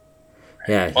crazy.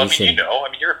 Yeah. Well,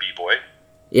 you're a b-boy.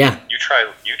 Yeah. You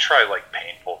try like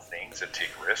painful things and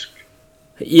take risk.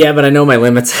 Yeah, but I know my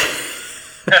limits.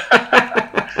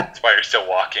 That's why you're still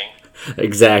walking.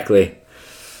 Exactly.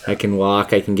 I can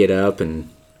walk, I can get up, and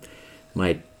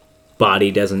my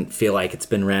body doesn't feel like it's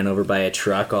been ran over by a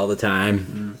truck all the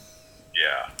time.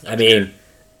 Yeah. I mean,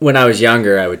 when I was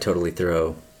younger, I would totally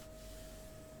throw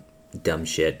dumb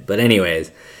shit. But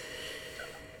anyways,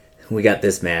 we got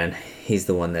this man. He's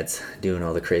the one that's doing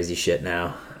all the crazy shit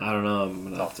now. I don't know. I'm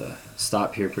gonna have to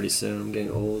stop here pretty soon. I'm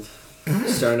getting old.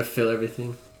 Starting to feel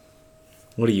everything.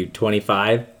 What are you,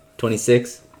 25?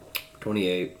 26?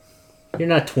 28. You're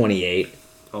not 28.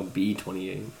 I'll be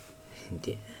 28.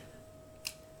 Yeah.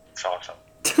 It's awesome.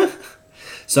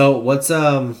 So what's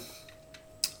how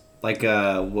do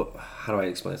I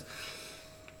explain this?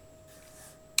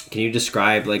 Can you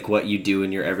describe like what you do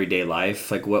in your everyday life?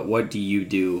 Like what do you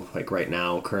do like right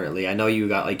now currently? I know you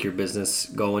got like your business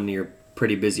going, you're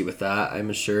pretty busy with that,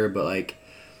 I'm sure, but like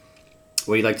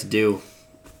what do you like to do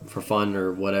for fun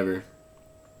or whatever?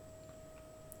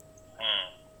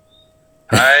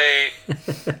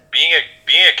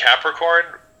 Being a Capricorn,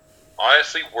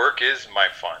 honestly, work is my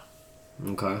fun.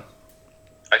 Okay.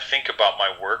 I think about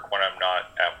my work when I'm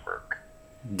not at work.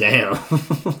 Damn.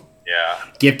 Yeah.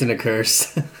 Gift and a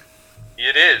curse.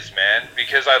 It is, man,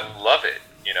 because I love it,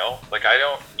 you know? Like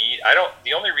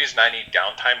the only reason I need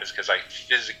downtime is because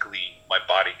my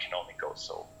body can only go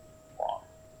so long.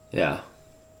 Yeah.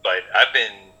 But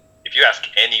if you ask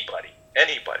anybody,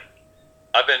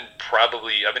 I've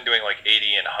been doing like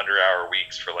 80 and 100-hour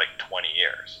weeks for like 20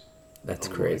 years. That's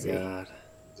crazy. My God.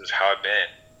 This is how I've been.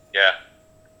 Yeah.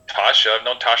 Tasha, I've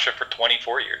known Tasha for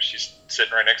 24 years. She's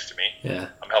sitting right next to me. Yeah.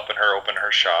 I'm helping her open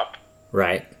her shop.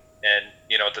 Right. And,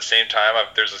 at the same time,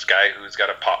 there's this guy who's got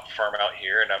a pop farm out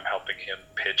here, and I'm helping him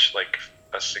pitch like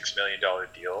a $6 million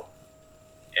deal.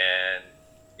 And,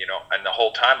 and the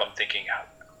whole time I'm thinking,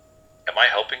 am I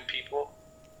helping people?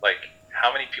 Like,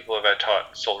 how many people have I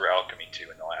taught solar alchemy to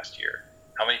in the last year?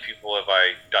 How many people have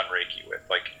I done Reiki with?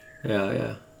 Like,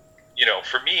 Yeah.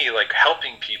 For me, like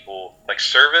helping people, like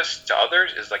service to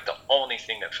others is like the only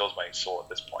thing that fills my soul at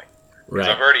this point. Because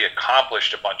Right. I've already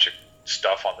accomplished a bunch of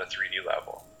stuff on the 3D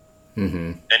level. Mm-hmm.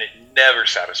 And it never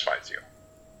satisfies you.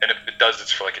 And if it does,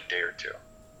 it's for like a day or two.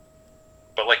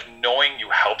 But like knowing you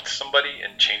helped somebody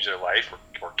and changed their life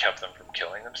or kept them from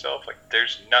killing themselves, like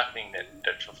there's nothing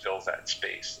that fulfills that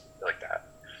space like that.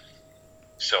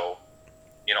 So,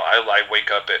 I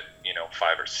wake up at,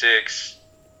 5 or 6,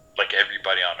 like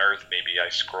everybody on earth. Maybe I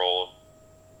scroll,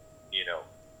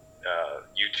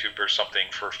 YouTube or something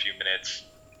for a few minutes.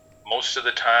 Most of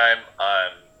the time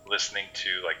I'm listening to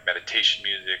like meditation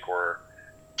music or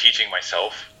teaching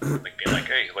myself, like being like,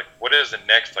 hey, like what is the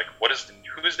next, like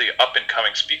who is the up and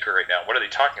coming speaker right now? What are they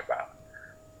talking about?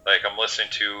 Like I'm listening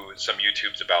to some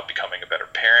YouTubes about becoming a better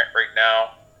parent right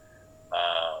now,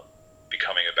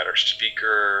 becoming a better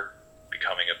speaker,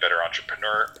 becoming a better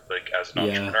entrepreneur. Like as an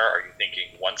entrepreneur, are you thinking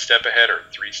one step ahead or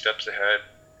 3 steps ahead?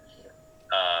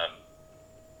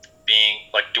 Being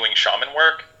like doing shaman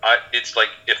work, it's like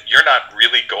if you're not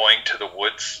really going to the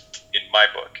woods, in my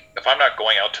book, if I'm not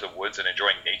going out to the woods and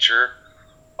enjoying nature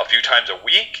a few times a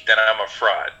week, then I'm a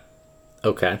fraud.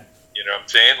 Okay. You know what I'm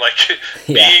saying? Like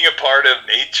being a part of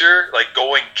nature, like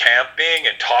going camping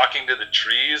and talking to the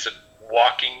trees and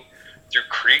walking through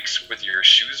creeks with your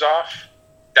shoes off,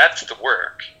 that's the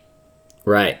work.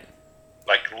 Right.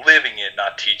 Like living it,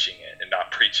 not teaching it and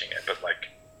not preaching it, but like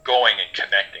going and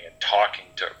connecting and talking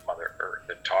to Mother Earth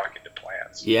and talking to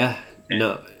plants. Yeah. And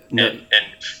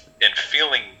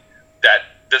feeling that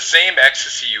the same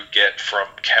ecstasy you get from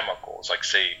chemicals, like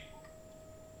say,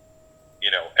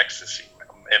 ecstasy,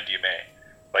 MDMA,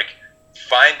 like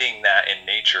finding that in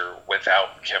nature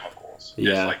without chemicals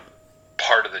is like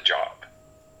part of the job.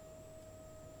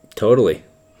 Totally.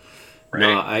 right?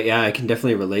 No, I can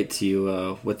definitely relate to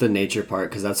you with the nature part,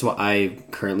 because that's what I'm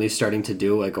currently starting to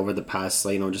do. Like over the past,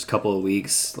 like, just couple of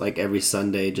weeks, like every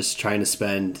Sunday, just trying to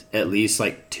spend at least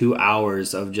like 2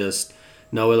 hours of just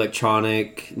no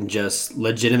electronic, just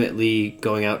legitimately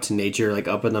going out to nature, like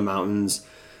up in the mountains,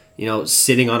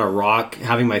 sitting on a rock,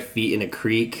 having my feet in a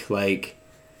creek. Like,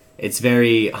 it's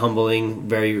very humbling,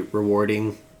 very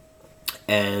rewarding,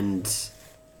 and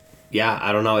yeah,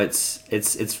 I don't know. It's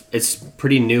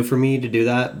pretty new for me to do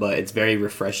that, but it's very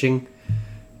refreshing,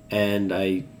 and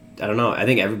I don't know. I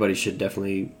think everybody should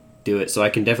definitely do it. So I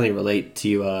can definitely relate to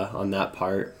you on that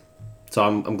part. So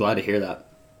I'm glad to hear that.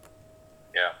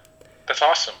 Yeah, that's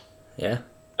awesome. Yeah.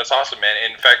 That's awesome, man.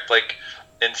 In fact, like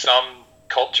in some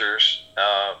cultures,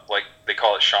 like they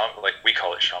call it shaman, like we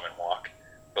call it shaman walk,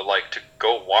 but like to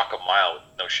go walk a mile with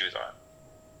no shoes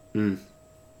on.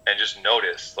 And just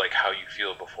notice like how you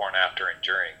feel before and after and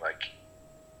during. Like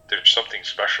there's something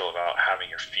special about having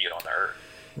your feet on the earth.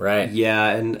 Right. Yeah,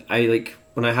 and I like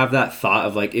when I have that thought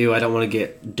of like, ew, I don't want to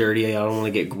get dirty, I don't want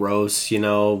to get gross,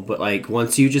 but like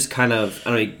once you just kind of, I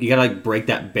don't know, you gotta like break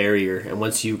that barrier, and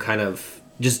once you kind of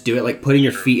just do it, like putting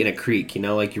your feet in a creek,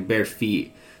 like your bare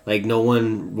feet, like no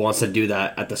one wants to do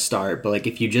that at the start, but like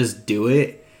if you just do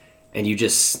it and you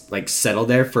just like settle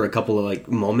there for a couple of like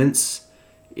moments,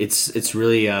 it's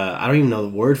really I don't even know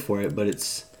the word for it, but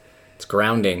it's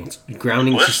grounding.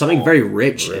 Grounding. It's just something very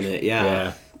rich in it.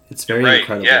 Yeah. It's very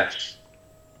incredible. Yes,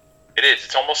 it is.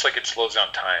 It's almost like it slows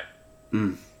down time.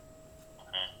 And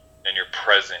you're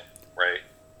present, right?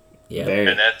 Yeah.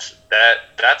 And that's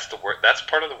the work. That's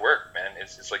part of the work, man.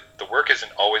 It's like the work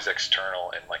isn't always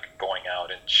external and like going out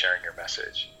and sharing your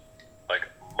message. Like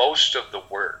most of the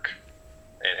work,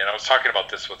 and I was talking about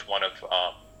this with one of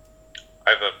I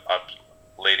have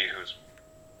a lady who's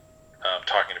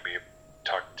talking to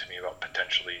me about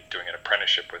potentially doing an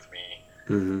apprenticeship with me.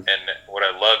 And what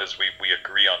I love is we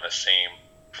agree on the same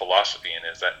philosophy, and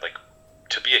is that like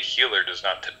to be a healer does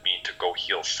not mean to go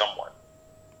heal someone.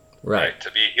 Right.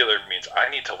 To be a healer means I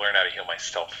need to learn how to heal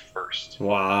myself first.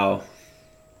 Wow.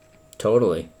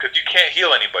 Totally. Because you can't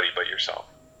heal anybody but yourself.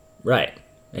 Right.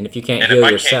 And if you can't and heal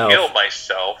if yourself... I can't heal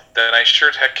myself, then I sure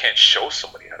as heck can't show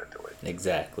somebody how to do it.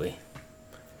 Exactly.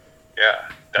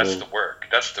 Yeah, that's the work.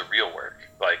 That's the real work.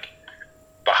 Like,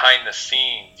 behind the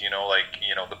scenes,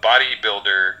 the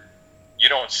bodybuilder, you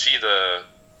don't see the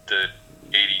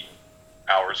 80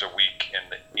 hours a week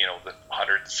and the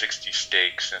 160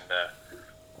 steaks and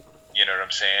you know what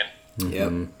I'm saying? Yep.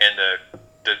 And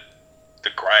the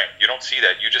grind. You don't see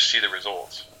that. You just see the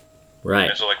results. Right.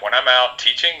 And so like when I'm out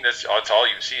teaching, that's all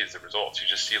you see is the results. You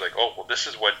just see like, oh, well,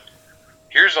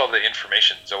 here's all the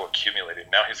information Zoe accumulated.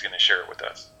 Now he's going to share it with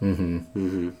us.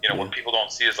 What people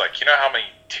don't see is like, how many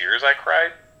tears I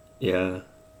cried? Yeah.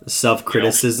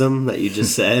 Self-criticism that you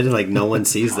just said, like no one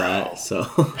sees that. So.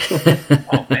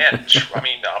 Oh man, I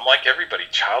mean, I'm like everybody.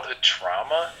 Childhood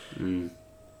trauma,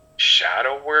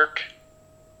 shadow work,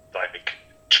 like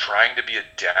trying to be a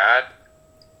dad,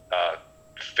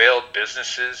 failed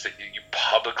businesses that you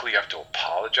publicly have to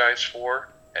apologize for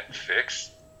and fix.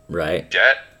 Right.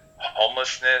 Debt,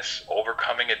 homelessness,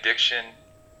 overcoming addiction,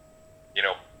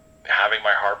 having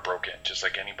my heart broken just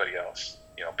like anybody else,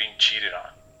 being cheated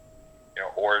on,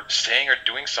 or saying or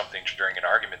doing something during an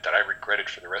argument that I regretted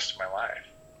for the rest of my life.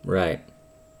 Right.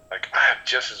 Like, I have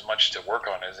just as much to work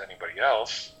on as anybody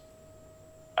else.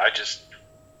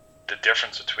 The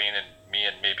difference between me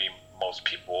and maybe most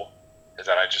people is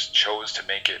that I just chose to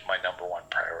make it my number one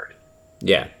priority.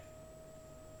 Yeah.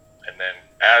 And then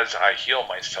as I heal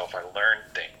myself, I learn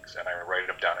things and I write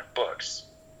them down in books.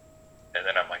 And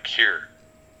then I'm like, here,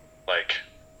 like,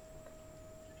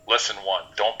 lesson 1,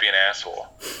 don't be an asshole.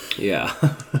 Yeah.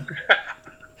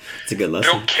 It's a good I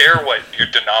lesson. don't care what your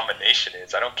denomination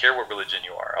is. I don't care what religion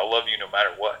you are. I'll love you no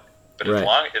matter what. But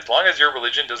as long as your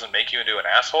religion doesn't make you into an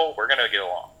asshole, we're going to get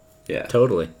along. Yeah.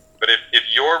 Totally. But if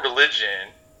your religion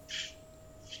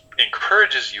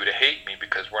encourages you to hate me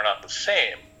because we're not the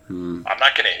same, I'm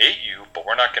not going to hate you, but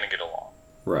we're not going to get along.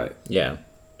 Right. Yeah.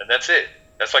 And that's it.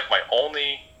 That's like my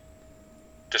only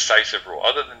decisive rule.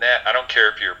 Other than that, I don't care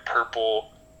if you're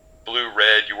purple, blue,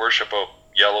 red, you worship a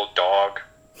yellow dog.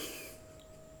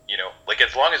 Like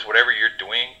as long as whatever you're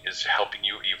doing is helping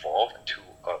you evolve into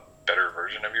a better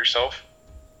version of yourself,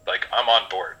 like I'm on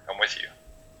board. I'm with you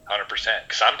 100%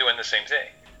 because I'm doing the same thing.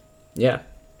 Yeah.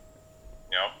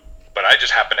 But I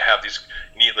just happen to have these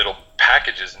neat little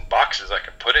packages and boxes I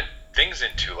can put in things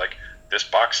into. Like this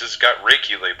box has got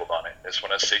Reiki labeled on it. This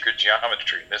one has sacred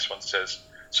geometry. And this one says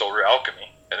solar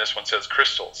alchemy. And this one says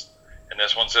crystals. And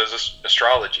this one says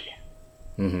astrology.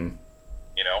 And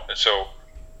so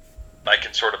I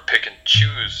can sort of pick and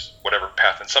choose whatever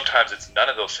path, and sometimes it's none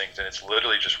of those things, and it's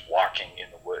literally just walking in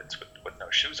the woods with no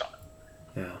shoes on.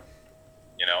 Yeah.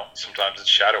 You know, sometimes it's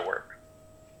shadow work.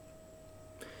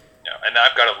 You know, and I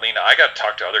got to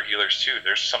talk to other healers too.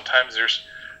 Sometimes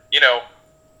you know,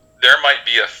 there might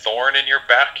be a thorn in your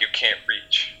back you can't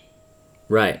reach.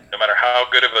 Right. No matter how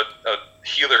good of a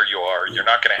healer you are, you're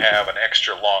not going to have an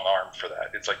extra long arm for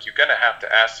that. It's like you're going to have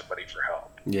to ask somebody for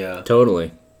help. Yeah.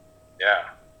 Totally. Yeah.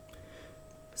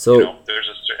 So, you know,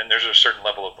 there's a certain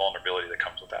level of vulnerability that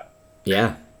comes with that.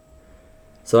 Yeah.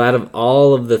 So out of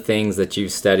all of the things that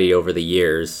you've studied over the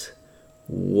years,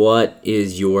 what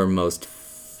is your most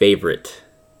favorite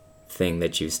thing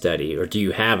that you've studied? Or do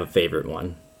you have a favorite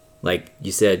one? Like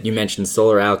you said, you mentioned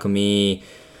solar alchemy,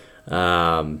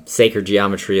 sacred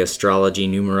geometry, astrology,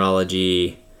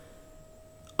 numerology,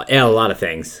 a lot of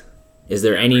things. Is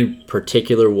there any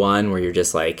particular one where you're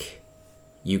just like,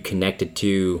 you connected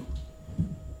to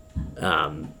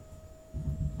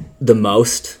the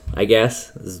most, I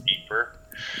guess?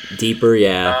 Deeper,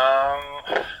 yeah.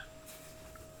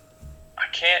 I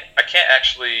can't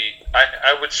actually.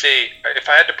 I would say, if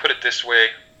I had to put it this way,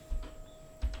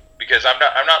 because I'm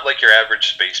not like your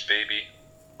average space baby.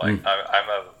 Like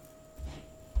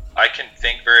I can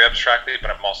think very abstractly,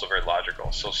 but I'm also very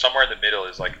logical. So somewhere in the middle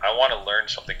is like, I want to learn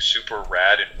something super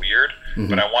rad and weird,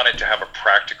 but I want it to have a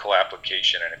practical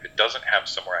application. And if it doesn't have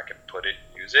somewhere I can put it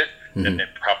and use it, then it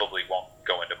probably won't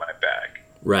go into my bag.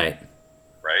 Right.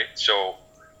 Right. So,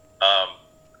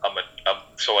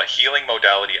 a healing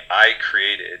modality I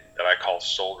created that I call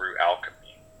soul root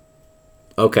alchemy.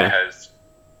 Okay. Has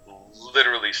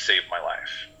literally saved my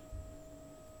life.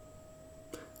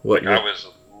 What? I was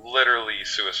literally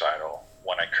suicidal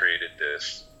when I created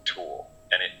this tool,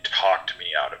 and it talked me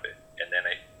out of it, and then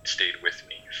it stayed with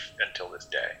me until this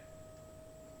day.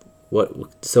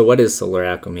 So what is solar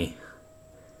alchemy?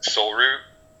 Soul root.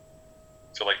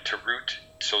 So like to root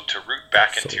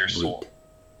back into your soul.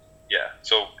 Yeah.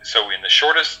 So in the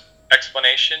shortest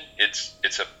explanation,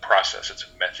 it's a process. It's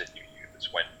a method you use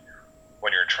when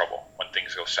you're in trouble, when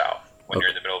things go south, when you're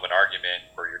in the middle of an argument,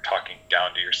 or you're talking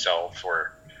down to yourself,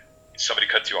 or somebody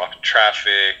cuts you off in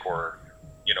traffic, or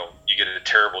you know, you get a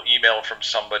terrible email from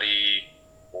somebody,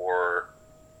 or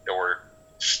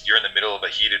you're in the middle of a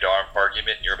heated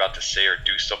argument and you're about to say or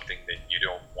do something that you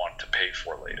don't want to pay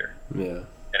for later. Yeah.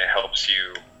 And it helps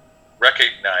you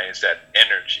recognize that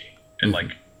energy and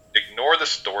like ignore the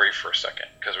story for a second,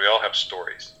 because we all have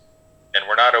stories, and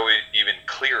we're not always even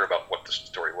clear about what the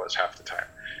story was half the time,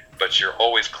 but you're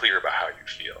always clear about how you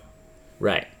feel.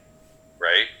 Right.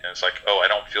 Right? And it's like, oh, I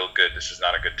don't feel good. This is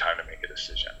not a good time to make a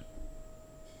decision.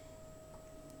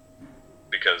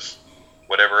 Because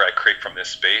whatever I create from this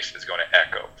space is going to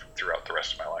echo throughout the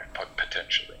rest of my life,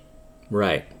 potentially.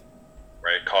 Right.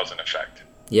 Right? Cause and effect.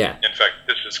 Yeah. In fact,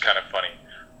 this is kind of funny.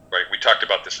 Right? We talked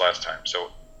about this last time.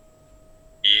 So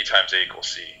E times A equals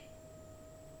C.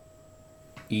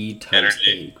 E times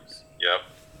energy. A equals. Yep.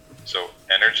 So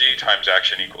energy times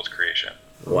action equals creation.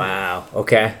 Wow.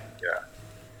 Okay. Yeah.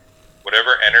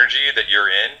 Whatever energy that you're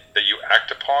in, that you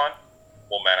act upon,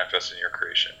 will manifest in your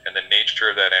creation. And the nature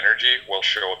of that energy will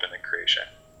show up in the creation.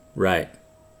 Right.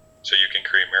 So you can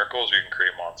create miracles, or you can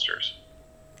create monsters.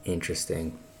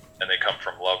 Interesting. And they come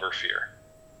from love or fear.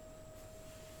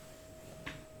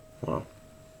 Wow.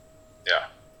 Yeah.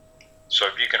 So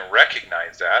if you can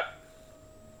recognize that,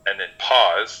 and then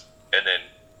pause, and then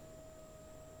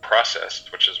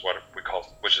process, which is what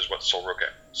soul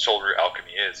root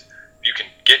alchemy is. If you can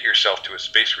get yourself to a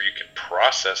space where you can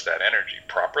process that energy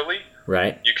properly,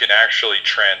 right, you can actually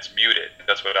transmute it.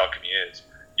 That's what alchemy is.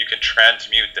 You can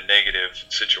transmute the negative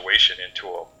situation into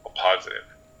a positive.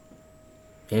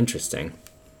 Interesting.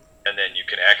 And then you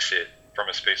can exit from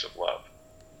a space of love.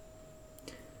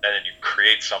 And then you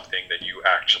create something that you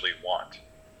actually want.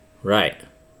 Right.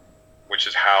 Which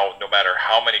is how, no matter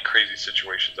how many crazy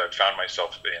situations I've found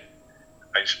myself in,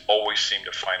 I always seem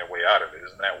to find a way out of it.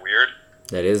 Isn't that weird?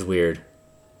 That is weird.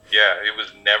 Yeah, it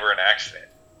was never an accident.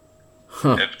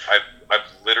 Huh. I've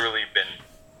literally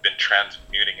been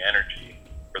transmuting energy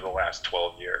for the last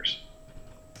 12 years.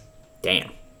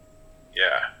 Damn.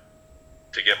 Yeah.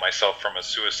 To get myself from a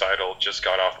suicidal, just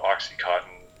got off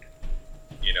Oxycontin,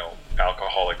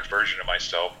 alcoholic version of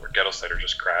myself where Ghetto Cider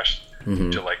just crashed,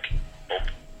 to like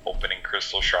opening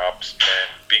crystal shops and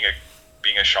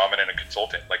being a shaman and a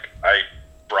consultant. Like, I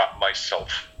brought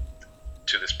myself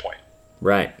to this point.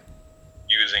 Right.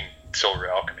 Using silver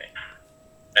alchemy.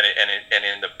 And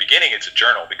in the beginning, it's a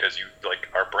journal, because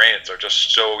our brains are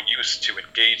just so used to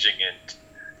engaging in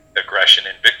aggression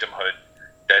and victimhood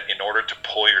that in order to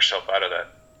pull yourself out of that,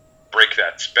 break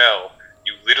that spell,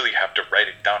 you literally have to write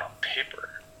it down on paper.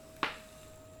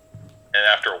 And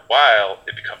after a while,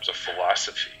 it becomes a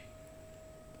philosophy,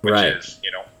 which Right. is,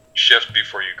 shift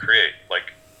before you create.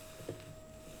 Like,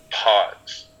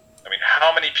 pause. I mean,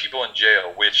 how many people in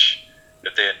jail wish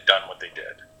that they had done what they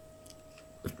did?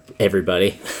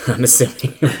 Everybody, I'm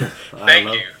assuming.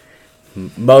 Thank you.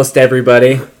 Most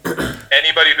everybody.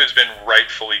 Anybody who's been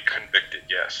rightfully convicted,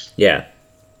 yes. Yeah.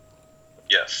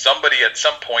 Yes, somebody at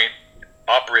some point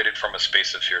operated from a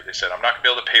space of fear. They said, I'm not going to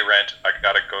be able to pay rent. I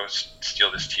got to go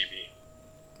steal this TV.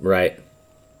 Right.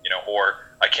 Or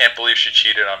I can't believe she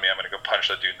cheated on me. I'm going to go punch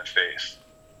that dude in the face.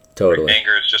 Totally. Like,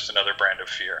 anger is just another brand of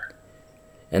fear.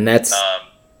 And that's...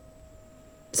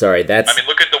 sorry, that's... I mean,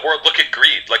 look at the world. Look at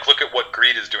greed. Like, look at what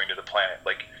greed is doing to the planet.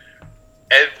 Like,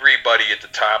 everybody at the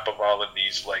top of all of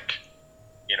these, like,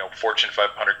 Fortune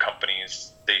 500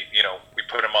 companies, they, we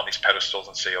put them on these pedestals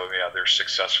and say, oh, yeah, they're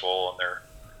successful and they're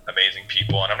amazing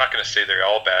people. And I'm not going to say they're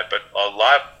all bad, but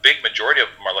big majority of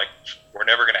them are like, we're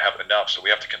never going to have enough, so we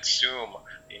have to consume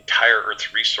the entire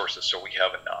Earth's resources so we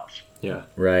have enough. Yeah.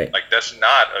 Right. Like, that's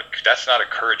not a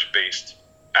courage-based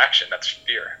action. That's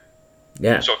fear.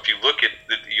 Yeah. So if you look at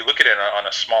it on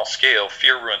a small scale,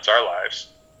 fear ruins our lives,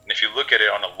 and if you look at it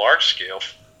on a large scale,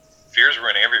 fear is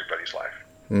ruining everybody's life.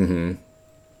 Mm-hmm.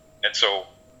 And so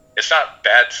it's not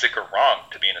bad, sick, or wrong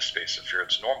to be in a space of fear.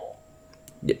 It's normal.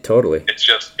 Yeah, totally. It's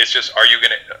just are you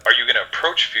gonna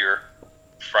approach fear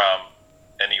from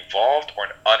an evolved or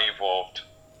an unevolved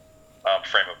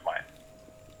frame of mind?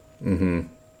 Mm-hmm.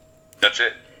 That's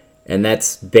it. And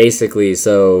that's basically,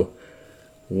 so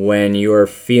when you're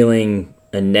feeling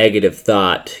a negative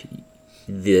thought,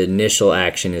 the initial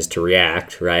action is to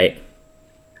react, right?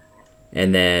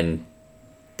 And then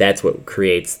that's what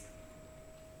creates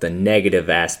the negative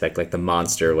aspect, like the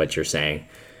monster, what you're saying.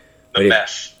 The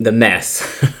mess. The mess.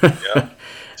 Yeah.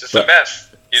 It's just a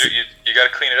mess. You got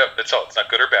to clean it up. That's all. It's not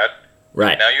good or bad.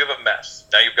 Right. Now you have a mess.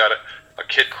 Now you've got a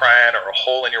kid crying or a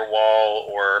hole in your wall,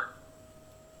 or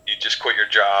you just quit your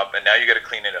job, and now you got to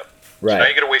clean it up. Right. So now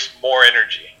you got to waste more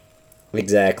energy.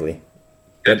 Exactly.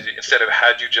 Instead of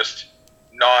had you just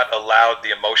not allowed the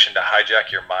emotion to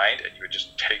hijack your mind, and you had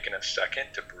just taken a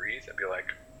second to breathe and be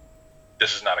like,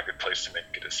 this is not a good place to make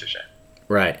a decision.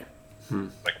 Right.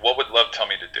 Like, what would love tell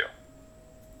me to do?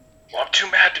 Well, I'm too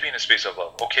mad to be in a space of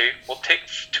love. Okay, well, take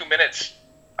 2 minutes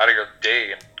out of your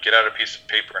day and get out a piece of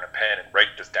paper and a pen and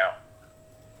write this down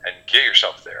and get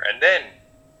yourself there, and then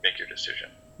make your decision.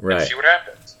 Right. And see what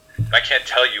happens. And I can't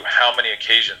tell you how many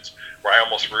occasions where I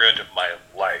almost ruined my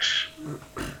life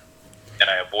and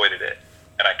I avoided it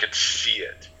and I could see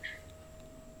it.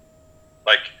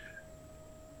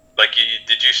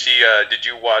 Did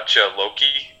you watch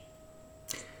Loki?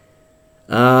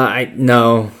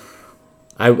 No.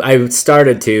 I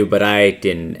started to, but I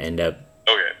didn't end up.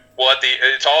 Okay. Well,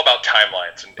 it's all about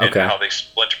timelines and how they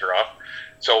splinter off.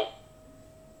 So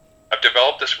I've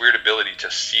developed this weird ability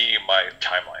to see my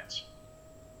timelines.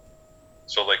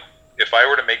 So, like, if I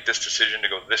were to make this decision to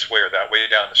go this way or that way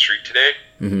down the street today,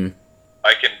 Mm-hmm.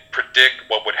 I can predict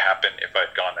what would happen if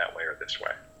I'd gone that way or this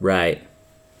way. Right.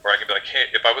 Or I can be like, hey,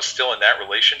 if I was still in that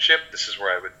relationship, this is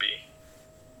where I would be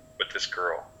with this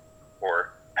girl.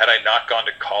 Or had I not gone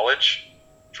to college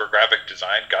for graphic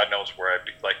design, God knows where I'd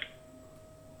be. Like,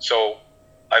 so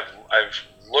I've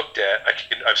looked at,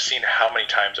 I've seen how many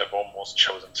times I've almost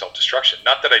chosen self-destruction.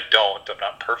 Not that I don't, I'm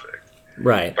not perfect.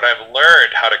 Right. But I've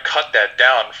learned how to cut that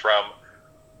down from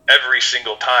every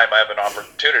single time I have an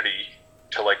opportunity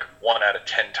to, like, 1 out of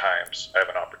 10 times I have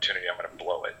an opportunity, I'm going to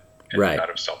blow it. Right. Out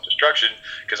of self-destruction,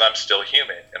 because I'm still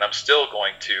human and I'm still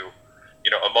going to,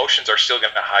 emotions are still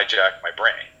going to hijack my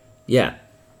brain. Yeah.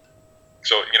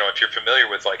 So, if you're familiar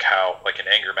with, like, how, like, in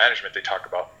anger management, they talk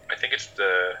about, I think it's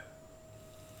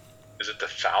is it the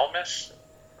thalamus?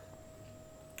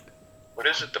 What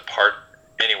is it?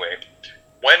 Anyway,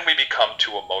 when we become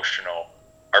too emotional,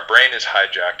 our brain is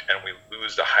hijacked and we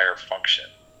lose the higher function,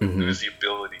 lose the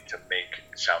ability to make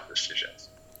sound decisions.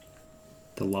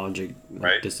 The logic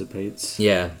Right. dissipates.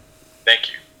 Yeah.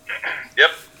 Thank you.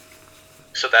 Yep.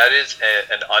 So that is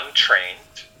an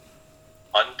untrained,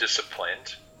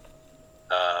 undisciplined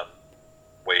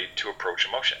way to approach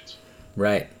emotions.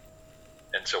 Right.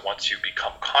 And so once you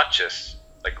become conscious,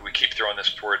 like, we keep throwing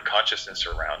this word consciousness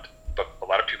around, but a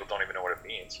lot of people don't even know what it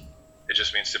means. It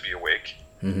just means to be awake.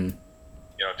 Mm-hmm.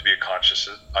 To be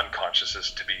unconscious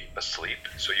is to be asleep.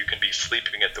 So you can be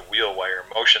sleeping at the wheel while your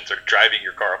emotions are driving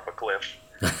your car up a cliff.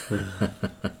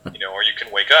 Or you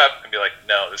can wake up and be like,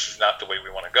 no, this is not the way we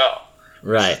want to go.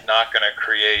 Right. This is not going to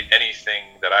create anything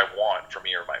that I want for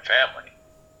me or my family.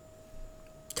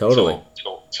 Totally.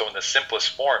 So in the simplest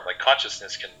form, like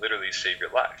consciousness can literally save your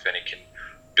life, and it can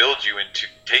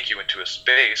take you into a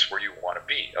space where you want to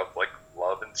be, of like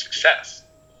love and success.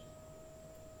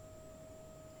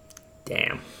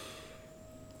 Damn.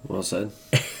 Well said.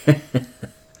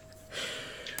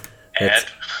 And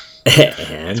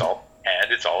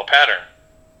And it's all a pattern.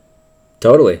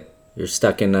 totally. You're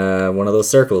stuck in one of those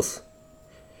circles.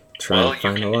 Trying to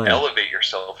find the you can line. elevate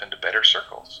yourself into better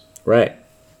circles. Right.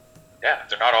 Yeah,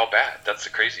 they're not all bad. That's the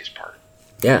craziest part.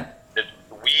 Yeah.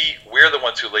 We're the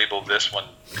ones who label this one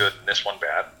good and this one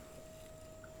bad,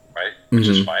 right? Which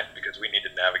is fine, because we need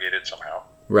to navigate it somehow.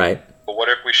 Right. But what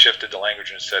if we shifted the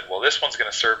language and said, well, this one's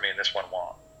going to serve me and this one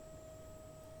won't?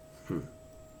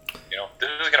 You know, this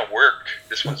is going to work.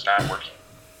 This one's not working.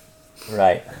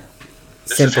 Right.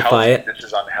 This Simplify is healthy. it. This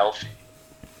is unhealthy.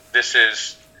 This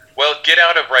is, well, get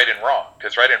out of right and wrong,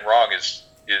 because right and wrong is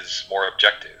more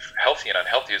objective. Healthy and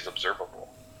unhealthy is observable.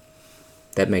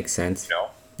 That makes sense. You know?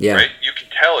 Yeah. Right? You can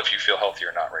tell if you feel healthy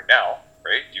or not right now,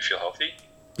 right? Do you feel healthy?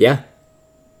 Yeah.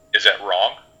 Is that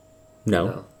wrong? No.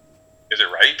 No. Is it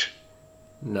right?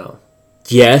 No.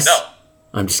 Yes. No.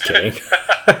 I'm just kidding.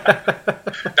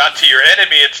 Not to your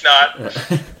enemy, it's not.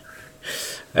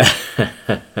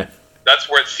 That's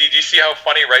where, do you see how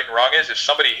funny right and wrong is? If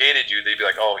somebody hated you, they'd be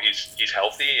like, oh, he's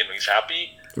healthy and he's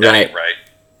happy. That ain't right.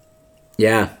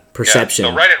 Yeah. Perception.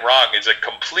 Yeah. So right and wrong is a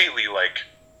completely, like,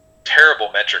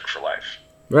 terrible metric for life.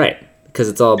 Right. Because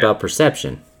it's all about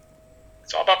perception.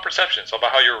 It's all about perception. It's all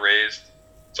about how you're raised.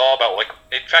 It's all about, like,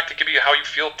 in fact, it could be how you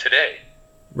feel today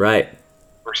Right.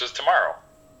 versus tomorrow.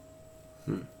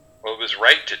 Well, it was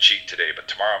right to cheat today, but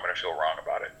tomorrow I'm going to feel wrong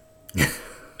about it.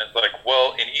 And like,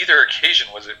 well, in either occasion,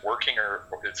 was it working, or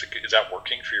is that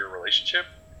working for your relationship?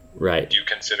 Right. Do you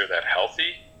consider that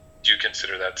healthy? Do you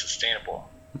consider that sustainable?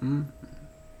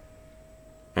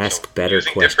 Ask better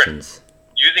questions.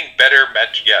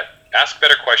 Ask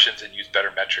better questions and use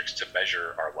better metrics to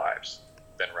measure our lives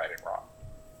than right and wrong.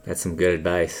 That's some good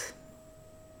advice.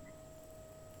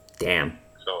 Damn.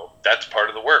 So that's part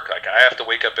of the work. Like, I have to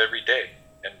wake up every day,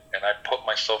 and I put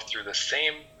myself through the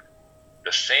same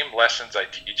lessons I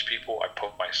teach people. I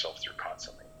put myself through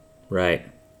constantly. Right.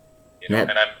 You know,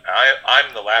 and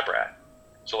I'm the lab rat.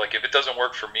 So like, if it doesn't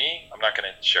work for me, I'm not going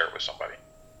to share it with somebody.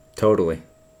 Totally.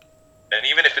 And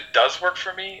even if it does work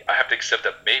for me, I have to accept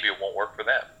that maybe it won't work for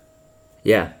them.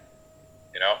 Yeah.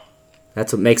 You know?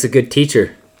 That's what makes a good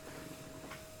teacher.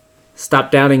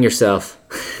 Stop doubting yourself.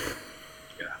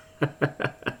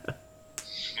 Yeah.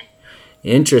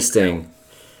 Interesting.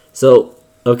 So,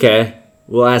 okay,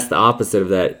 we'll ask the opposite of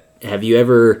that. Have you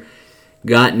ever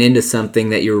gotten into something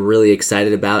that you were really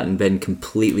excited about and been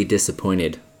completely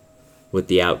disappointed with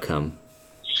the outcome?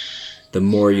 The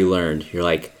more you learned, you're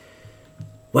like,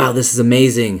 wow, this is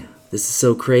amazing. This is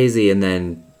so crazy. And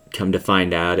then come to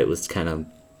find out it was kind of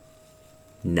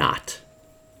not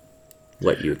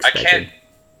what you expected.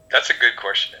 That's a good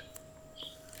question.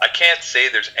 I can't say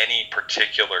there's any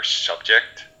particular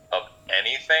subject of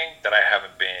anything that I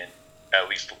haven't been at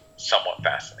least somewhat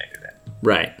fascinated in.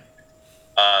 Right.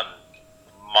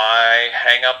 My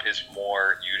hang-up is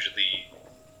more usually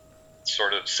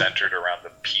sort of centered around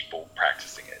the people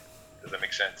practicing it. Does that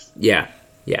make sense? Yeah.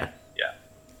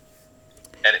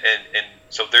 And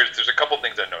so there's a couple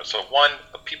things I know. So one,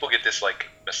 people get this like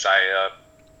Messiah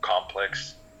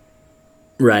complex.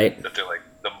 Right. That they're like,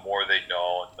 the more they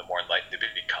know and the more enlightened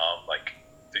they become, like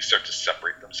they start to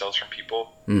separate themselves from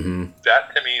people. Mm-hmm.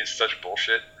 That to me is such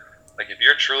bullshit. Like, if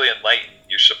you're truly enlightened,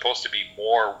 you're supposed to be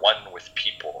more one with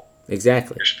people.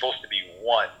 Exactly. You're supposed to be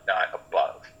one, not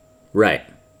above. Right.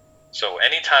 So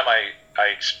anytime I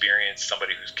experience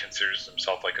somebody who considers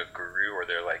themselves like a guru, or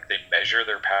they're like, they measure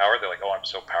their power, they're like, oh, I'm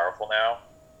so powerful now.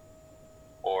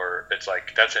 Or it's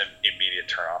like, that's an immediate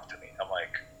turn off to me. I'm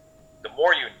like, the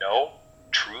more you know,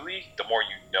 truly, the more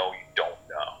you know you don't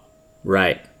know.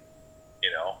 Right.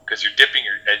 You know, because you're dipping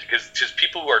your edge. Because just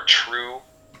people who are true,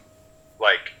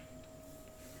 like,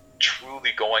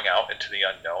 truly going out into the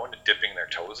unknown and dipping their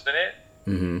toes in it,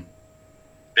 Mm-hmm.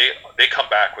 they come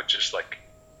back with just like,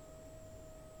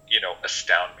 you know,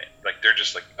 astoundment. Like, they're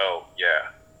just like, oh yeah,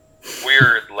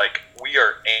 we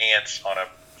are ants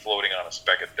floating on a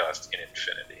speck of dust in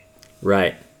infinity.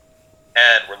 Right.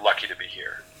 And we're lucky to be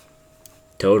here.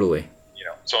 Totally. You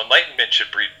know, so enlightenment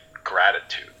should breed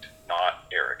gratitude, not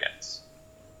arrogance.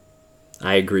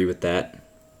 I agree with that.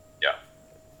 Yeah.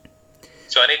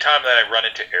 So anytime that I run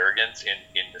into arrogance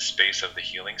in the space of the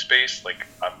healing space, like,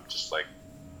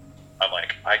 I'm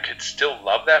like, I could still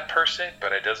love that person,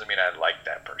 but it doesn't mean I like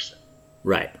that person.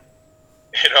 Right.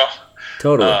 You know?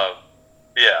 Totally.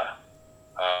 Yeah.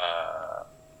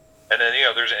 And then,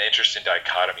 there's an interesting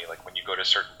dichotomy. Like when you go to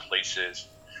certain places,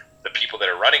 the people that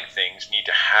are running things need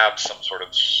to have some sort of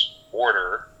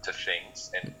order to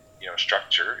things and,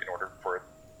 structure in order for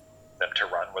them to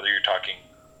run. Whether you're talking,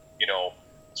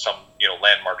 some,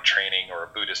 landmark training or a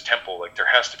Buddhist temple, like there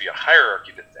has to be a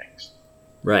hierarchy to things.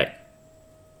 Right.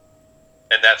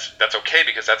 And that's okay,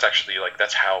 because that's actually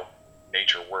that's how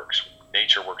nature works.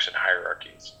 Nature works in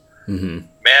hierarchies. Mm-hmm.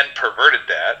 Man perverted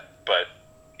that, but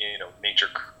nature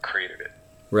created it.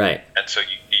 Right. And so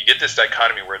you get this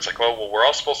dichotomy where it's like, well, we're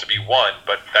all supposed to be one,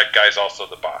 but that guy's also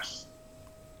the boss.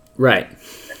 Right.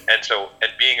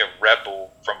 And being a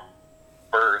rebel from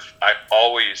birth, I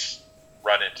always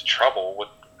run into trouble with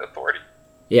authority.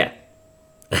 Yeah.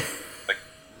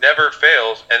 Never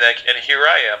fails. And here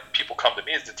I am. People come to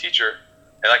me as the teacher,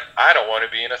 and I don't want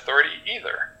to be in authority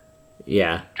either.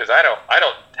 Yeah. Because I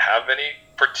don't have any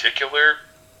particular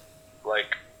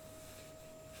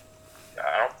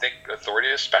I don't think authority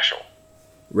is special.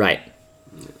 Right.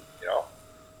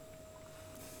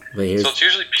 But So it's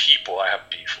usually people I have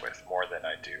beef with more than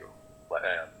I do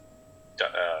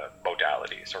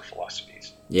modalities or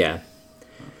philosophies. Yeah.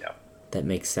 Yeah. That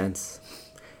makes sense.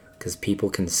 Because people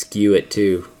can skew it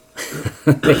too.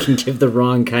 They can give the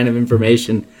wrong kind of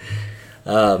information.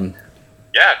 Yeah,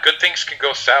 good things can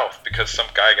go south because some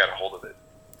guy got a hold of it.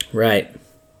 Right.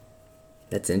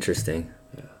 That's interesting.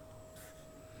 Yeah.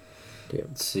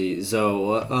 Let's see.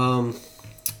 So,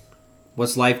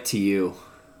 what's life to you?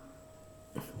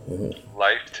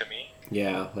 Life to me?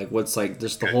 Yeah, what's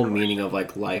just the whole meaning of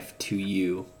life to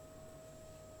you?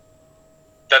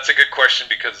 That's a good question,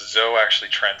 because Zoe actually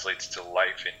translates to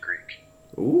life in Greek.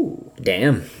 Ooh.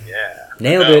 Damn. Yeah.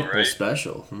 Nailed it. Right?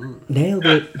 Special. Nailed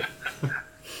it.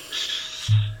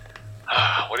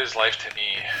 What is life to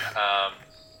me?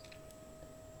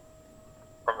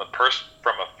 From a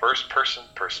first person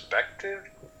perspective,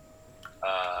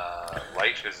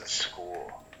 life is a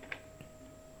school.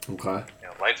 Okay.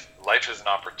 Life is an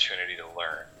opportunity to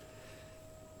learn.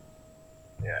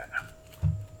 Yeah.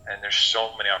 And there's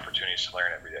so many opportunities to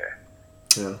learn every day.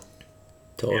 Yeah.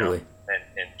 Totally.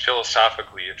 And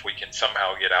philosophically, if we can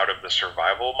somehow get out of the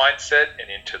survival mindset and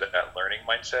into that learning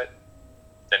mindset,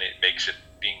 then it makes it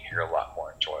being here a lot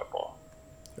more enjoyable.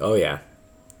 Oh, yeah.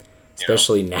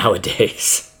 Especially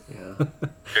nowadays. Yeah.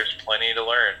 There's plenty to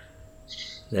learn.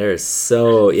 There's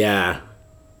so, yeah.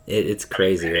 It's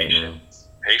crazy right now.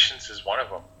 Patience is one of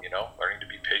them, learning to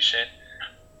be patient,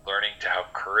 learning to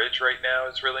have courage right now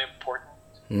is really important.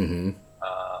 Mm-hmm.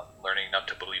 Learning not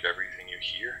to believe everything you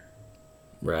hear.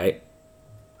 Right.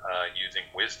 Using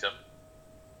wisdom.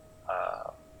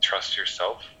 Trust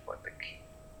yourself.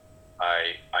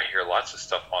 I hear lots of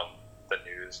stuff on the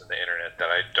news and the internet that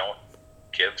I don't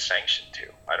give sanction to.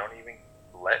 I don't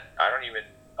even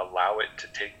allow it to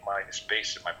take my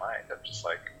space in my mind. I'm just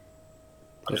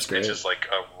That's great. It's just like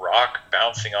a rock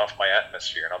bouncing off my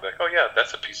atmosphere, and I'll be like, oh yeah,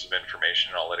 that's a piece of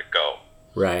information, and I'll let it go.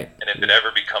 Right. And if it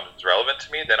ever becomes relevant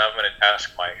to me, then I'm going to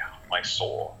ask my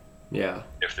soul, yeah,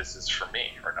 if this is for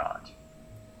me or not.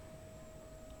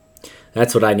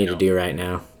 That's what I need to do right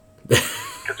now.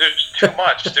 Because there's too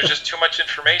much. There's just too much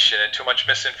information and too much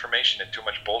misinformation and too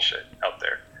much bullshit out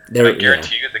there. I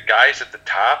guarantee you, the guys at the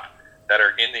top that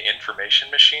are in the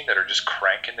information machine that are just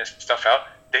cranking this stuff out,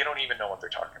 they don't even know what they're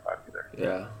talking about either.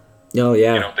 yeah. Oh,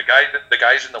 yeah. The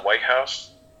guys in the White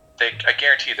House, I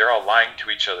guarantee they're all lying to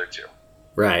each other too.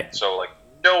 Right. So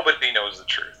nobody knows the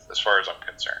truth as far as I'm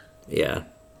concerned. Yeah.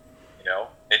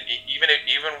 And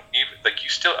even you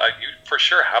still you for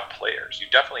sure have players. You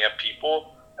definitely have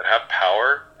people that have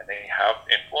power and they have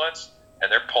influence and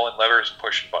they're pulling levers and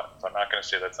pushing buttons. I'm not going to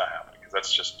say that's not happening, because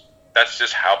that's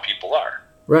just how people are.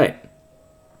 Right.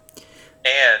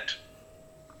 And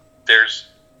there's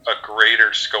a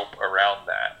greater scope around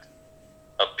that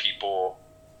of people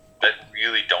that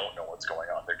really don't know what's going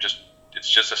on. It's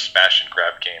just a smash and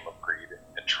grab game of greed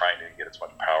and trying to get as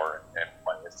much power and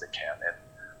money as they can. And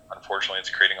unfortunately, it's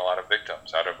creating a lot of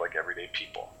victims out of everyday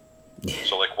people.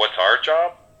 So what's our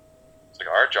job?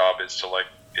 Our job is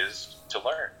to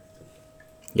learn.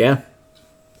 Yeah.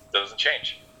 It doesn't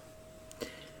change.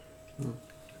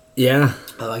 Yeah.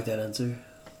 I like that answer.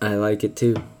 I like it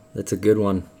too. That's a good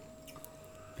one.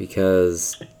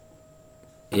 Because,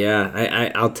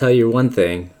 yeah, I'll tell you one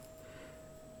thing.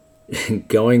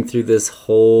 Going through this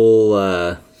whole,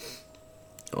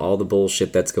 all the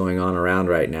bullshit that's going on around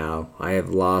right now, I have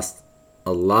lost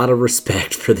a lot of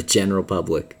respect for the general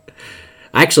public.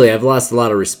 Actually, I've lost a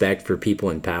lot of respect for people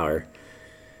in power.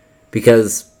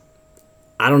 Because,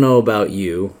 I don't know about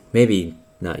you, maybe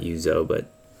not you, Zoe, but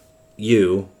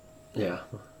you. Yeah.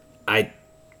 I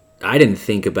didn't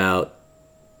think about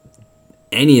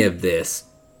any of this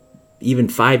even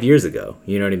 5 years ago.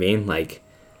 You know what I mean? Like,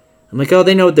 I'm like, oh,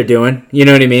 they know what they're doing. You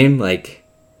know what I mean? Like,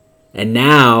 and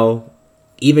now,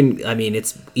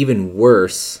 it's even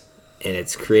worse, and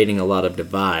it's creating a lot of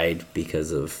divide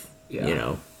because of,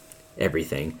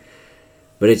 everything.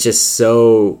 But it's just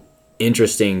so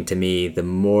interesting to me. The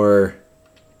more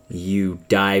you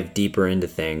dive deeper into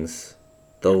things,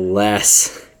 the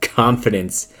less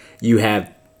confidence you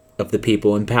have of the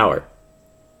people in power.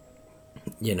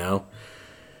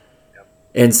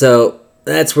 And so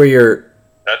that's where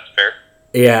That's fair.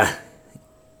 yeah,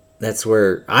 that's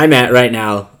where I'm at right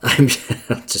now. I'll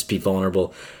just be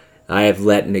vulnerable. I have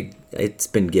it's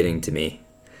been getting to me.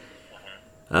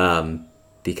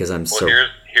 Because I'm Well,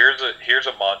 here's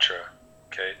a mantra,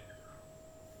 okay?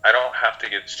 I don't have to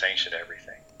give sanction to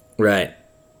everything. right.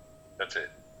 That's it.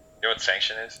 You know what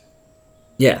sanction is?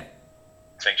 Yeah,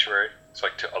 Sanctuary. It's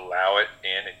like to allow it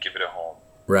in and give it a home.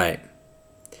 right.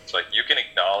 It's like you can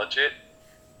acknowledge it.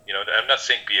 I'm not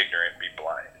saying be ignorant, be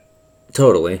blind,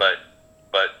 Totally. but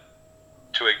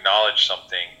to acknowledge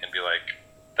something and be like,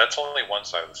 that's only one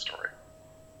side of the story.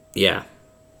 Yeah,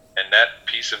 And that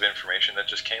piece of information that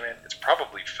just came in, it's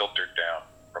probably filtered down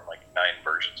from like 9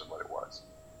 versions of what it was.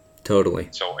 totally.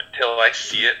 So until I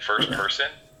see it first person,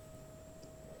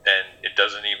 then it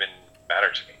doesn't even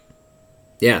matter to me.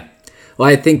 Yeah. Well,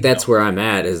 I think that's where I'm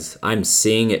at, is I'm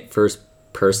seeing it first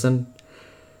person,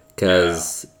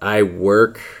 because I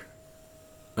work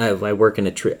at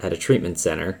a treatment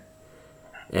center,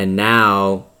 and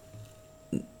now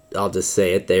I'll just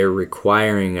say it, they're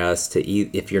requiring us to eat.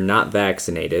 If you're not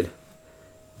vaccinated,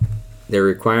 they're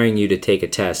requiring you to take a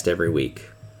test every week.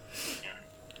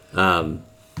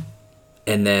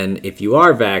 And then if you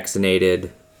are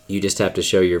vaccinated, you just have to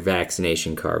show your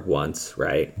vaccination card once,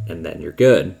 right? And then you're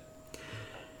good.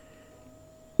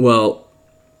 Well,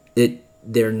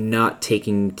 they're not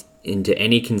taking into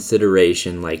any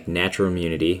consideration like natural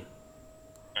immunity,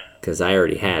 because I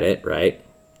already had it, right?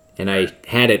 And I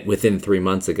had it within 3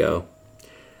 months ago.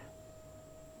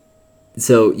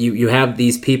 So you have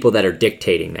these people that are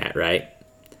dictating that, right?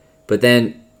 But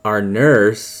then our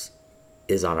nurse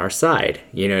is on our side.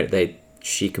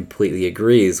 She completely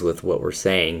agrees with what we're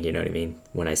saying. You know what I mean?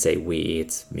 When I say we,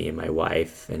 it's me and my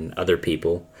wife and other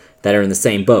people that are in the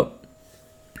same boat.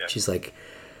 Yeah. She's like,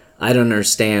 I don't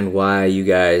understand why you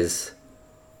guys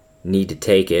need to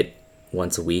take it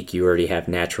once a week. You already have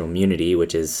natural immunity,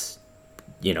 which is,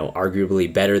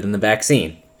 arguably better than the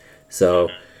vaccine. So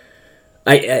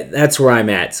I that's where I'm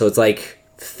at. So it's like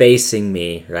facing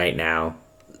me right now.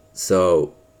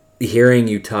 So hearing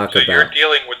you talk about... you're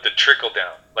dealing with the trickle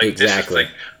down. Like, exactly. This is like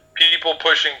people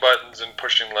pushing buttons and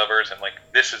pushing levers, and like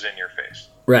this is in your face.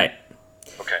 Right.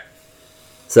 Okay.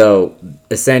 So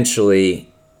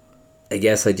essentially, I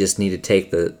guess I just need to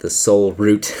take the soul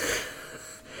root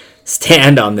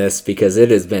stand on this, because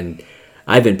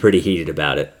I've been pretty heated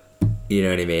about it. You know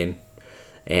what I mean?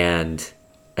 And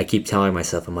I keep telling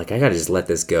myself, I'm like, I gotta just let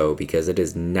this go, because it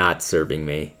is not serving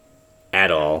me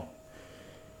at all.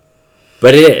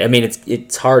 But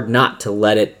it's hard not to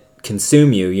let it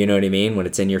consume you, you know what I mean, when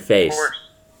it's in your face. Of course.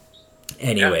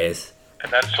 Anyways. Yeah.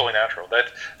 And that's totally natural.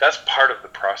 That's part of the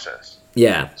process.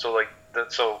 Yeah. So like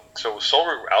so soul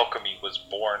root alchemy was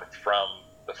born from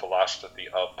the philosophy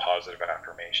of positive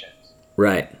affirmations.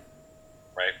 Right.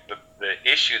 Right?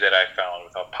 The issue that I found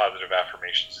with positive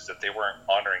affirmations is that they weren't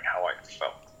honoring how I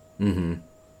felt. Mm-hmm.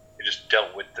 They just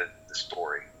dealt with the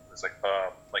story. It was like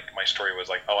my story was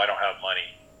like, oh, I don't have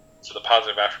money. So the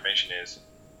positive affirmation is,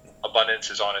 abundance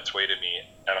is on its way to me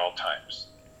at all times.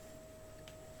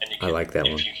 And I like that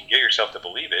one. If you can get yourself to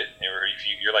believe it, or if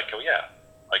you're like, oh yeah,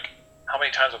 like how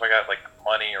many times have I got like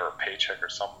money or a paycheck or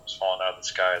something's falling out of the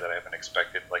sky that I haven't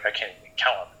expected? Like I can't even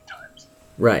count how many times.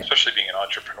 Right. Especially being an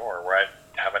entrepreneur where I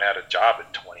haven't had a job in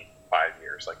 25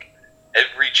 years. Like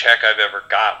every check I've ever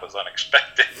got was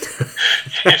unexpected.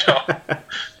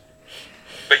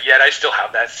 But yet I still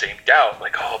have that same doubt.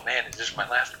 Like, oh man, is this my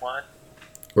last one?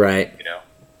 Right.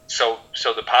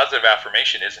 So the positive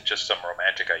affirmation isn't just some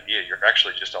romantic idea. You're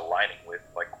actually just aligning with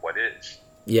like what is.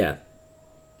 Yeah.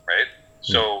 Right?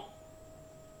 So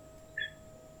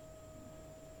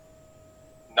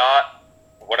not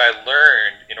what I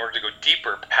learned in order to go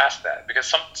deeper past that, because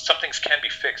some things can be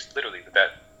fixed literally with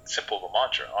that simple of a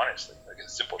mantra, honestly, like a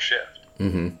simple shift.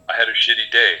 Mm-hmm. I had a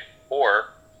shitty day,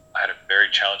 or I had a very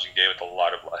challenging day with a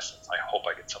lot of lessons. I hope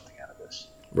I get something out of this.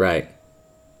 Right.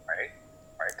 Right?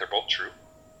 They're both true.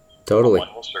 Totally.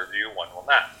 One will serve you, one will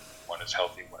not. One is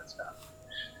healthy, one is not.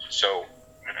 So,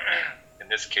 in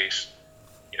this case,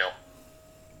 a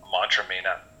mantra may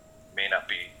not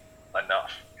be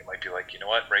enough. It might be like, you know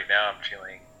what? Right now, I'm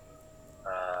feeling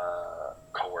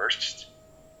coerced.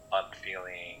 I'm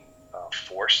feeling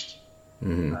forced.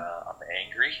 Mm-hmm. I'm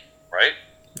angry, right?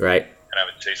 Right. And I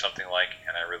would say something like,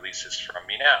 and I release this from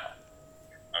me now.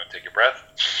 I would take a breath.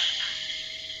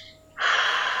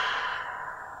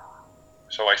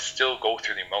 So I still go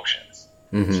through the emotions,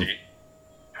 Mm-hmm. see?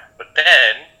 But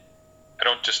then I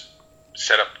don't just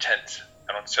set up tent.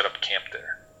 I don't set up camp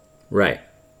there. Right.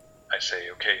 I say,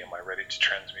 okay, am I ready to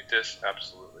transmute this?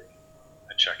 Absolutely.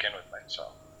 I check in with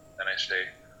myself. Then I say,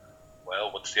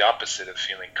 well, what's the opposite of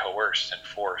feeling coerced and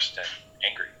forced and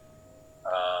angry?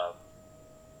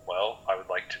 Well, I would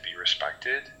like to be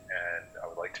respected, and I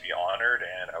would like to be honored,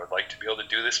 and I would like to be able to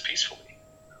do this peacefully.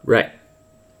 Right.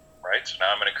 Right? So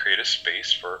now I'm going to create a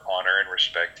space for honor and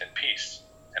respect and peace,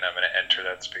 and I'm going to enter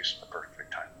that space at the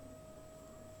perfect time.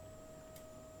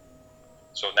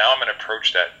 So now I'm going to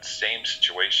approach that same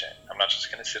situation. I'm not just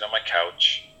going to sit on my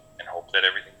couch and hope that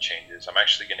everything changes. I'm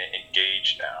actually going to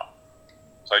engage now.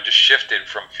 So I just shifted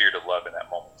from fear to love in that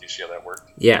moment. Do you see how that worked?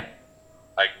 Yeah.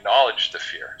 I acknowledge the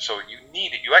fear. So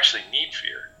you actually need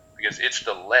fear, because it's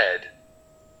the lead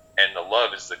and the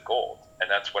love is the gold. And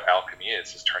that's what alchemy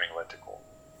is turning lead to gold.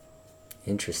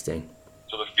 Interesting.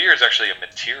 So the fear is actually a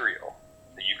material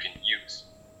that you can use.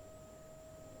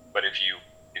 But if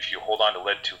you hold on to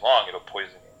lead too long, it'll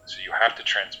poison you. So you have to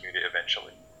transmute it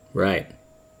eventually. Right.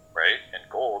 Right? And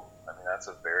gold, I mean, that's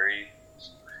a very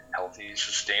healthy,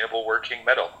 sustainable working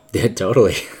metal. Yeah,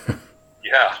 totally.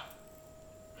 Yeah.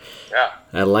 Yeah.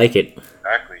 I like it.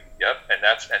 Exactly. Yep. And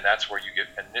that's where you get,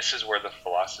 and this is where the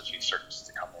philosophy starts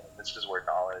to come in. This is where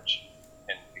knowledge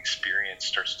and experience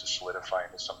starts to solidify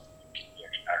into something you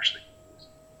can actually use.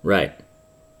 Right.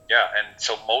 Yeah. And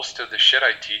so most of the shit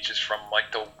I teach is from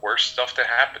like the worst stuff that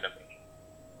happened to me,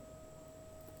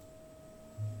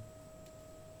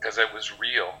 because it was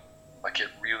real. Like, it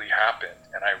really happened,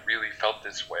 and I really felt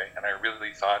this way, and I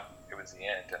really thought it was the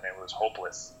end, and it was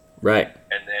hopeless. Right.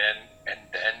 And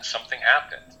then something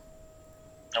happened.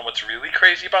 And what's really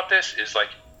crazy about this is, like,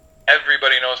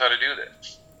 everybody knows how to do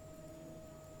this.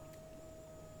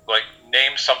 Like,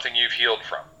 name something you've healed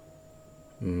from.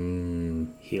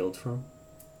 Healed from?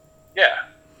 Yeah.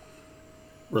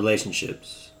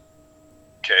 Relationships.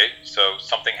 Okay, so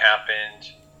something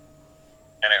happened,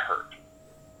 and it hurt,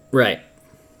 Right.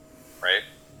 right?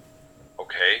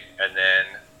 Okay, and then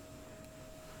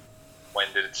when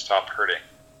did it stop hurting?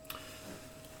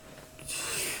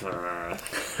 God,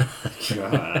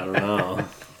 I don't know.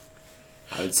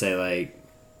 I would say like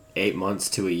 8 months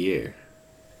to a year.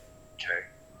 Okay.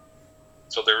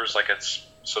 So there was like an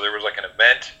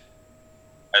event,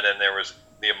 and then there was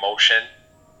the emotion,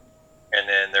 and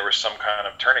then there was some kind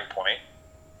of turning point.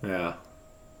 Yeah.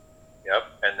 Yep.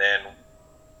 And then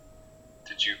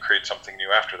did you create something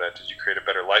new after that? Did you create a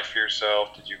better life for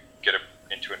yourself? Did you get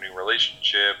into a new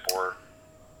relationship, or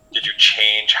did you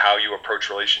change how you approach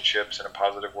relationships in a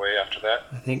positive way after that?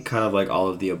 I think kind of like all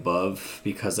of the above,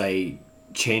 because I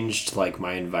changed like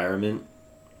my environment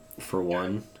for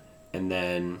one, and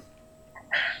then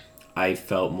I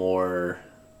felt more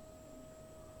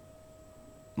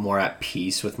at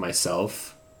peace with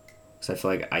myself, because I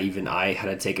feel like I had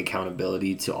to take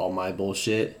accountability to all my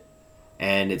bullshit.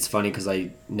 And it's funny because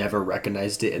I never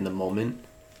recognized it in the moment,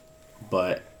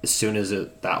 but as soon as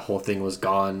that whole thing was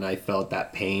gone, I felt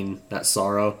that pain, that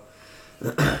sorrow,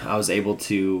 I was able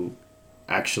to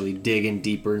actually dig in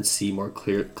deeper and see more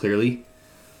clearly.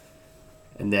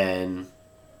 And then,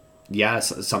 yeah,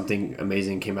 something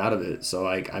amazing came out of it. So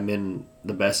I'm in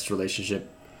the best relationship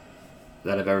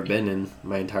that I've ever been in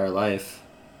my entire life.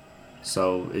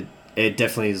 So it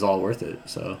definitely is all worth it.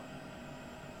 So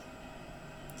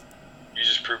You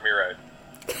just proved me right.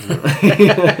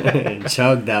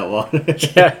 chug that water.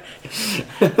 Yeah.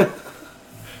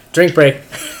 Drink break.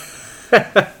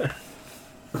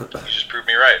 You just proved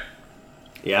me right.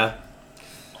 Yeah.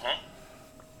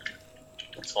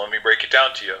 So let me break it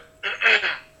down to you.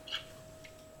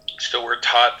 So we're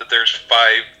taught that there's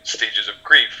 5 stages of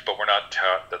grief, but we're not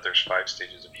taught that there's 5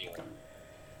 stages of healing.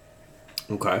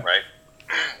 Okay. Right?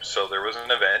 So there was an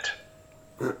event.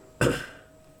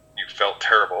 You felt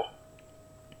terrible.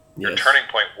 Your Yes. turning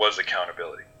point was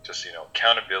accountability. Just so you know,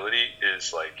 accountability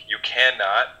is like, you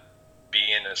cannot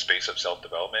be in a space of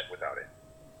self-development without it.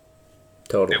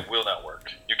 Totally. It will not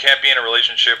work. You can't be in a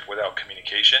relationship without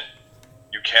communication.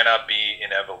 You cannot be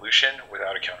in evolution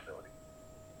without accountability.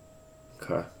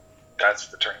 Okay. That's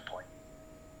the turning point.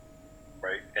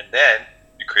 Right? And then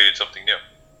you created something new.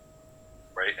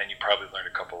 Right? And you probably learned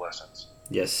a couple lessons.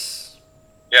 Yes.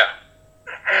 Yeah.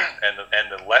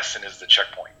 And the lesson is the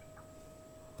checkpoint.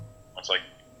 It's like,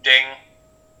 ding.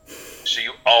 So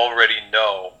you already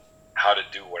know how to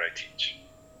do what I teach.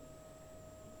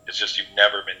 It's just you've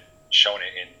never been shown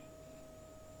it in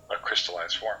a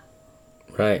crystallized form.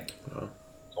 Right.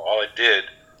 So all I did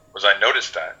was I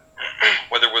noticed that,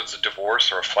 whether it was a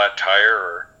divorce or a flat tire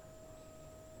or,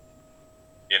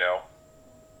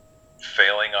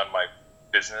 failing on my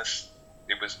business,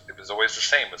 it was always the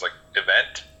same. It was like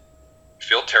event,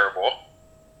 feel terrible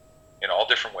in all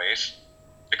different ways,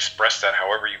 express that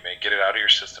however you may, get it out of your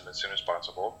system as soon as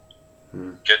possible,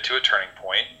 get to a turning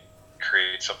point,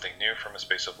 create something new from a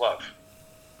space of love.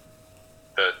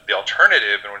 The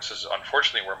alternative, and which is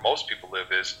unfortunately where most people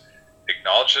live, is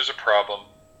acknowledge there's a problem,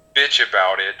 bitch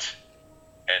about it,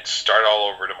 and start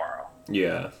all over tomorrow.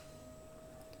 Yeah.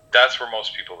 That's where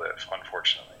most people live,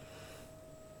 unfortunately.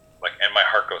 And my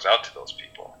heart goes out to those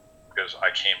people because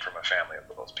I came from a family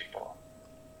of those people.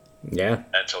 Yeah.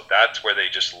 And so that's where they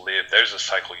just live. There's a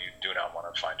cycle you do not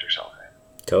want to find yourself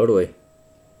in. Totally.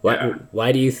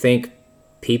 Why do you think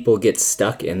people get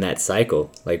stuck in that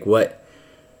cycle? Like, what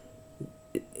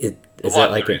is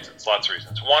that like? Lots of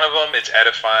reasons. One of them, it's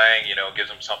edifying. Gives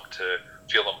them something to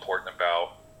feel important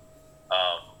about.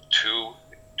 Two,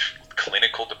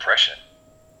 clinical depression.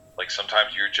 Like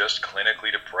sometimes you're just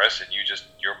clinically depressed, and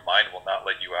your mind will not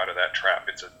let you out of that trap.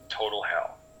 It's a total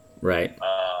hell. Right.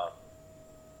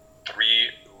 Three,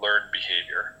 learned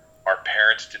behavior. Our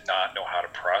parents did not know how to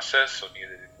process, so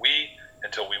neither did we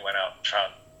until we went out and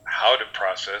found how to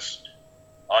process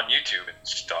on YouTube and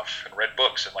stuff and read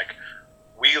books. And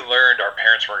we learned our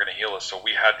parents weren't going to heal us, so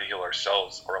we had to heal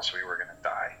ourselves or else we were going to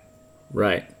die.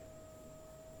 Right.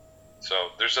 So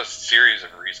there's a series of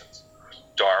reasons.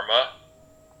 Dharma,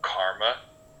 karma,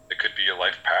 it could be a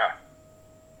life path.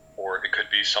 Or it could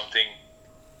be something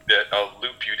a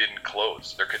loop you didn't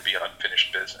close. There could be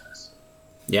unfinished business.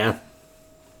 Yeah.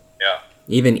 Yeah.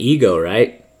 Even ego,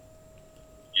 right?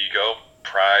 Ego,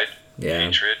 pride,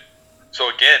 hatred. So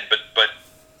again, but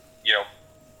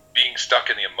being stuck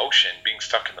in the emotion, being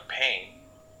stuck in the pain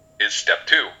is step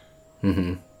 2.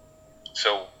 Mm-hmm.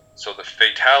 So the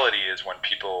fatality is when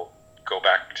people go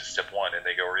back to step 1 and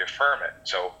they go reaffirm it.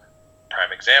 So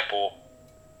prime example,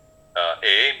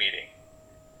 AA meeting.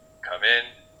 Come in,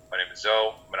 my name is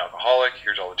Zoe, I'm an alcoholic,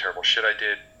 here's all the terrible shit I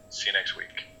did, see you next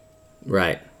week.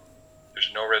 Right.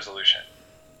 There's no resolution.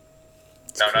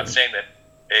 Now, I'm not saying that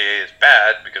AA is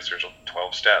bad because there's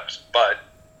 12 steps, but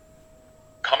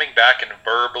coming back and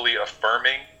verbally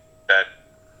affirming that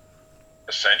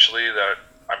essentially that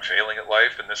I'm failing at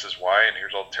life and this is why and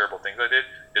here's all the terrible things I did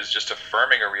is just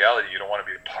affirming a reality you don't want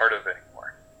to be a part of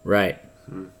anymore. Right.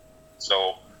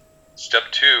 So step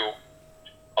 2,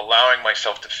 allowing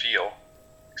myself to feel.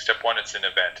 Step 1, it's an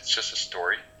event. It's just a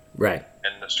story. Right.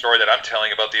 And the story that I'm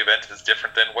telling about the event is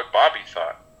different than what Bobby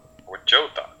thought, or what Joe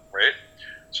thought, right?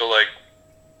 So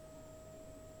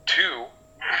 2,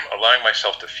 allowing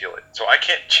myself to feel it. So I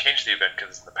can't change the event because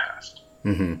it's in the past.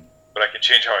 Mm-hmm. But I can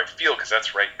change how I feel because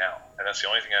that's right now. And that's the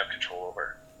only thing I have control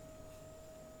over.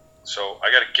 So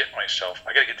I got to get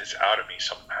this out of me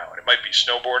somehow. And it might be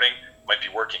snowboarding, it might be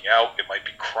working out, it might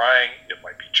be crying, it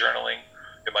might be journaling,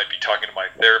 it might be talking to my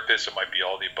therapist, it might be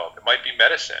all the above. It might be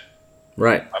medicine.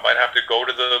 Right. I might have to go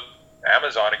to the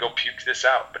Amazon and go puke this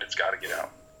out, but it's got to get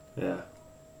out. Yeah.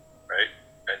 Right?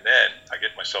 And then I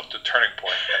get myself to a turning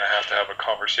point, and I have to have a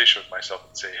conversation with myself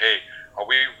and say, hey, are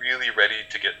we really ready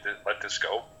to let this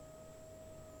go?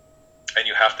 And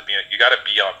you got to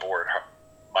be on board,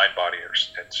 mind, body,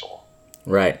 and soul.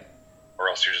 Right. Or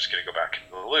else you're just going to go back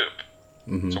into the loop.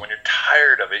 Mm-hmm. So when you're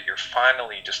tired of it, you're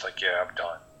finally just like, yeah, I'm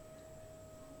done.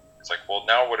 It's like, well,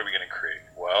 now what are we going to create?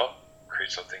 Well,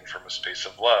 create something from a space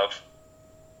of love,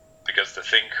 because the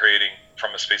thing creating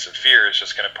from a space of fear is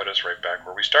just going to put us right back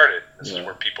where we started. This is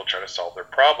where people try to solve their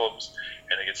problems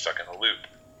and they get stuck in the loop.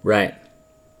 Right.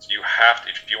 So you have to,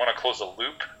 if you want to close the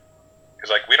loop,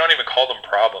 because we don't even call them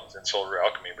problems in solar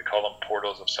alchemy, we call them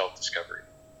portals of self-discovery.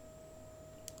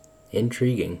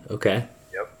 Intriguing. Okay.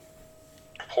 Yep.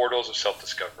 Portals of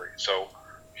self-discovery. So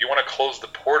if you want to close the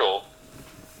portal,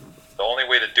 the only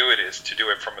way to do it is to do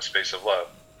it from a space of love.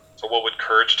 So what would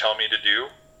courage tell me to do?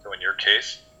 So in your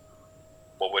case,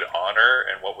 what would honor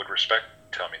and what would respect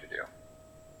tell me to do?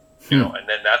 And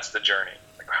then that's the journey.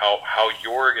 How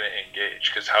you're going to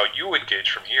engage, because how you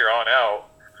engage from here on out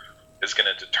is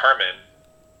going to determine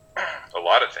a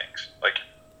lot of things. Like,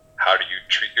 how do you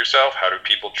treat yourself? How do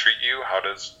people treat you? How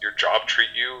does your job treat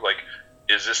you?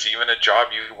 Is this even a job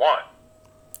you want?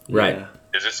 Right. Yeah.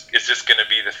 Is this going to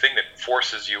be the thing that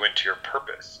forces you into your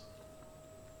purpose?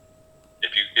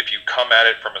 If you come at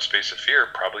it from a space of fear,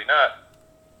 probably not.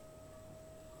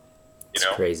 It's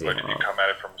crazy. But if you come at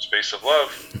it from a space of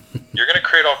love, you're going to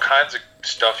create all kinds of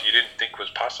stuff you didn't think was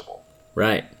possible.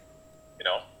 Right.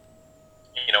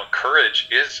 You know, courage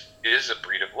is a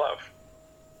breed of love.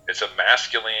 It's a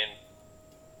masculine.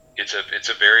 It's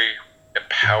a very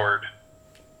empowered,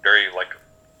 very like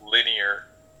linear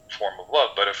form of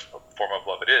love, but a form of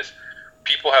love it is.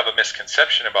 People have a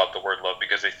misconception about the word love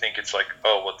because they think it's like,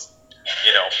 oh, what's,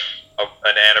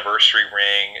 an anniversary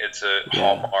ring, it's a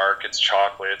Hallmark, it's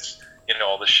chocolates,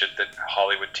 all the shit that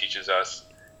Hollywood teaches us.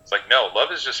 It's like, no,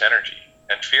 love is just energy,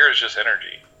 and fear is just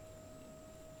energy,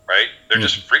 right? They're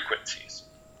just frequencies.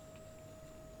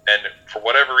 And for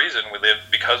whatever reason,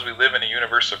 because we live in a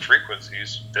universe of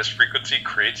frequencies, this frequency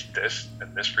creates this,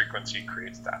 and this frequency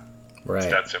creates that. Right.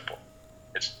 It's that simple.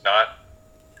 It's not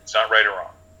right or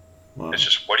wrong. Wow. It's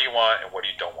just what do you want and what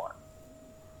you don't want.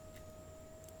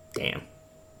 Damn.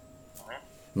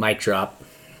 Mic drop.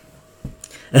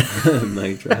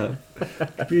 Mic drop.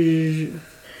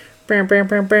 Bow, bow,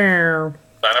 bow, bow.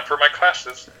 Sign up for my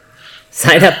classes.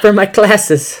 Sign up for my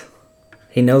classes.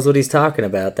 He knows what he's talking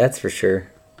about, that's for sure.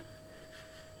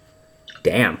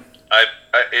 Damn. I've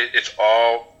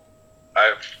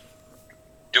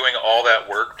doing all that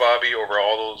work, Bobby, over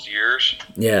all those years,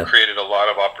 created a lot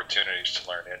of opportunities to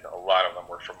learn, and a lot of them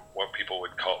were from what people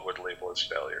would label as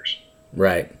failures.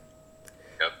 Right.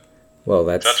 Yep. Well,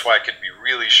 that's why I can be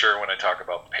really sure when I talk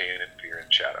about pain and fear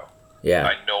and shadow. Yeah.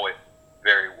 I know it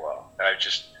very well, and I'm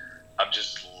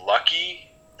just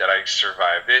lucky that I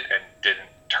survived it and didn't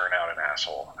turn out an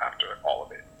asshole after all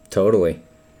of it. Totally.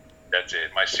 That's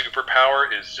it. My superpower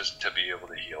is just to be able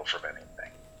to heal from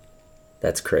anything.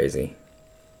 That's crazy.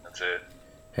 That's it.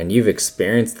 And you've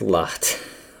experienced a lot.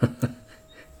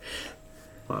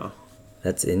 Wow.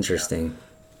 That's interesting.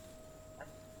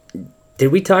 Yeah.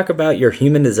 Did we talk about your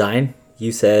human design?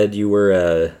 You said you were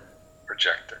a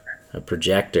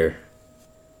projector.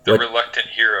 The reluctant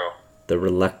hero. The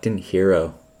reluctant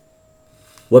hero.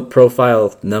 What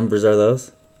profile numbers are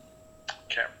those?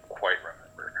 Can't quite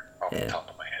remember off the top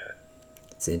of my head.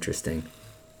 It's interesting.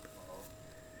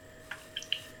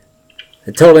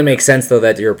 It totally makes sense, though,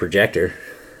 that you're a projector.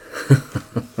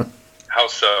 How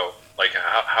so? Like,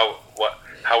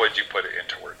 how would you put it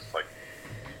into words? Like,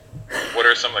 what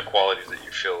are some of the qualities that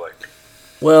you feel like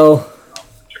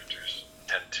projectors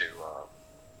tend to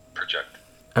project?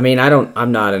 I mean,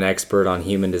 I'm not an expert on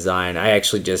human design. I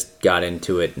actually just got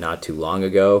into it not too long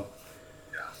ago.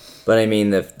 Yeah. But I mean,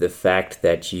 the fact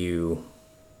that you're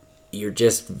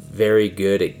just very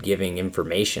good at giving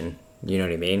information. You know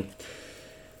what I mean?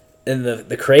 And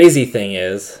the crazy thing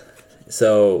is,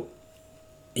 so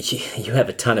you have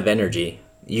a ton of energy.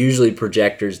 Usually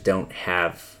projectors don't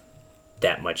have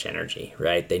that much energy,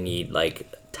 right? They need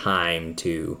like time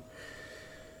to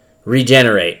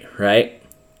regenerate, right?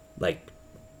 Like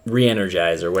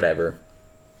re-energize or whatever.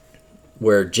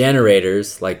 Where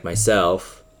generators like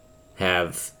myself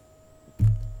have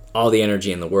all the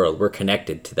energy in the world. We're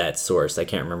connected to that source. I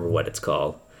can't remember what it's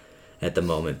called at the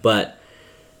moment, but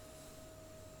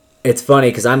it's funny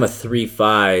because I'm a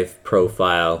 3-5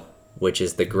 profile, which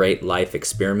is the Great Life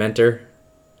Experimenter.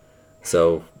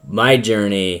 So my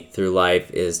journey through life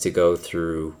is to go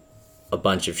through a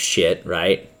bunch of shit,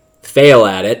 right? Fail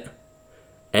at it,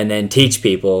 and then teach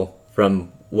people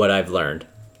from what I've learned,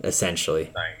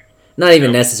 essentially. Nice. Not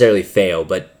even necessarily fail,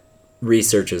 but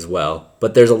research as well.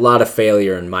 But there's a lot of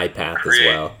failure in my path as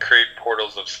well. Create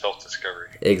portals of self-discovery.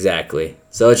 Exactly.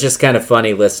 So it's just kind of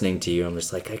funny listening to you. I'm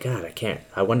just like,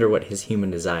 I wonder what his human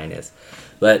design is.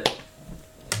 But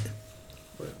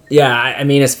yeah, I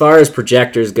mean, as far as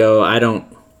projectors go,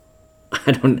 I'm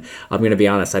going to be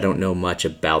honest, I don't know much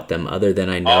about them other than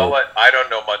I know. I don't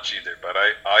know much either, but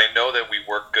I know that we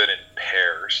work good in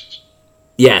pairs.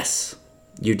 Yes,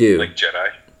 you do. Like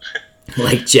Jedi.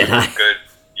 Like Jedi. We work good,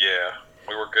 yeah.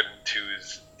 We work good in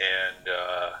twos, and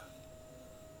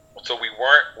so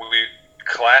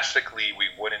classically, we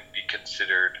wouldn't be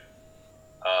considered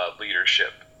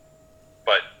leadership,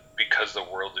 but because the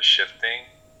world is shifting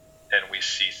and we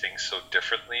see things so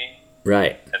differently,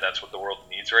 right? And that's what the world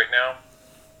needs right now.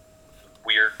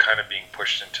 We are kind of being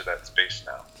pushed into that space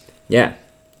now. Yeah.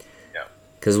 Yeah.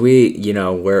 Because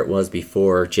where it was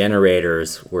before,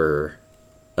 generators were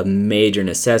a major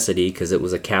necessity because it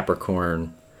was a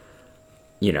Capricorn.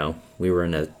 We were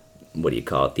in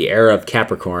the era of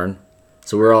Capricorn.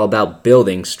 So we're all about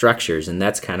building structures, and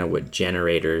that's kind of what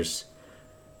generators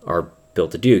are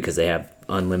built to do because they have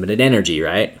unlimited energy,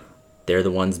 right? They're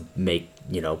the ones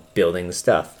building the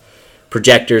stuff.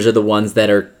 Projectors are the ones that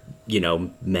are,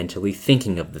 mentally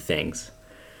thinking of the things,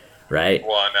 right?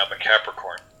 Well, and I'm a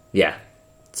Capricorn. Yeah.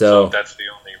 So that's the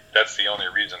only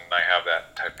reason I have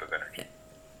that type of energy.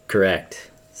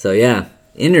 Correct. So yeah,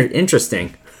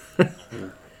 interesting.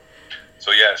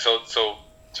 So yeah, so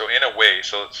So in a way,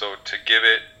 so to give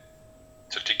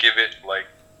it like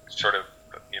sort of,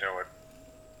 a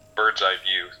bird's eye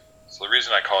view. So the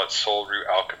reason I call it soul root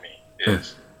alchemy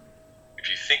is, if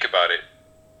you think about it,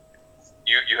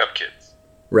 you have kids,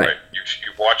 Right.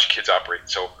 You watch kids operate.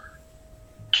 So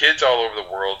kids all over the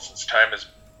world since time has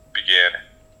began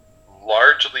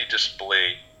largely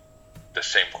display the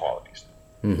same qualities,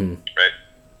 Mm-hmm. right?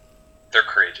 They're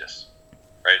courageous,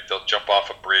 right? They'll jump off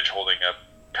a bridge holding a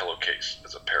pillowcase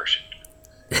as a parachute,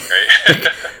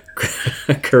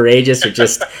 right? Courageous or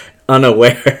just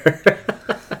unaware?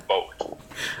 Both.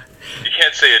 You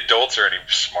can't say adults are any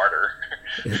smarter.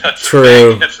 That's True.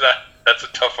 The thing. It's not. That's a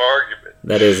tough argument,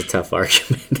 That is a tough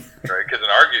argument. right? Because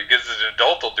an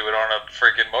adult will do it on a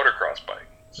freaking motocross bike.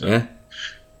 So, Yeah.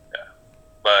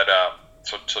 But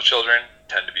so children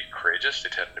tend to be courageous. They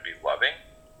tend to be loving.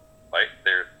 Like,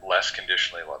 they're less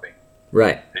conditionally loving.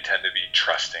 Right. They tend to be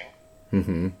trusting.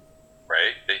 Mm-hmm.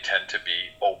 Right? They tend to be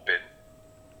open.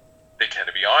 They tend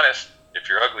to be honest. If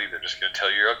you're ugly, they're just going to tell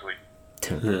you you're ugly.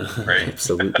 Right?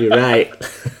 Absolutely right.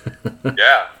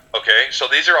 Yeah. Okay. So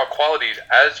these are all qualities.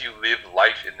 As you live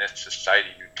life in this society,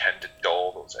 you tend to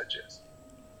dull those edges,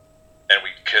 and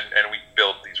we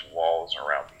build these walls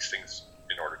around these things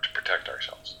in order to protect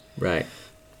ourselves, Right.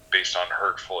 based on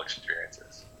hurtful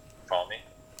experiences. Follow me?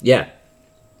 Yeah.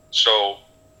 So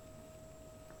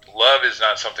love is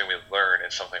not something we learn;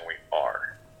 it's something we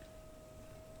are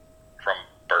from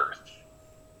birth.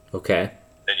 Okay.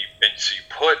 And so you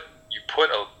put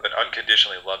an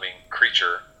unconditionally loving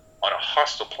creature on a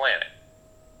hostile planet.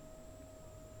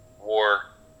 War,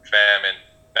 famine,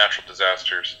 natural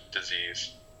disasters,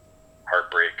 disease,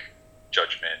 heartbreak,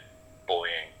 judgment,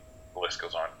 bullying, the list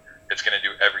goes on. It's going to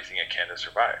do everything it can to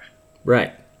survive.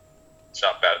 Right. It's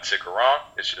not bad, sick, or wrong.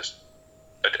 It's just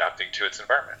adapting to its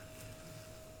environment.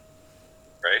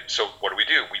 Right? So what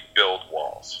do? We build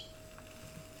walls.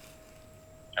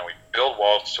 And we build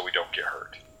walls so we don't get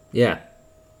hurt. Yeah.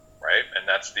 Right? And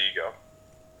that's the ego.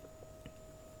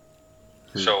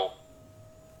 So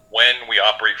when we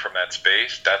operate from that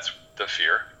space, that's the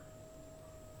fear.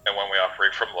 And when we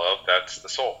operate from love, that's the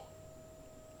soul.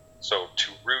 So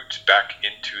to root back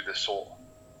into the soul,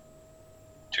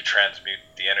 to transmute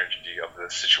the energy of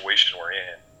the situation we're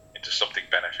in into something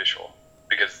beneficial,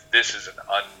 because this is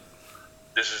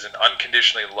an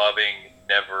unconditionally loving,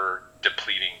 never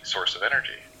depleting source of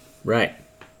energy. Right.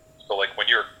 So like when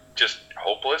you're just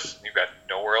hopeless and you've got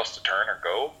nowhere else to turn or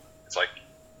go, it's like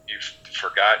you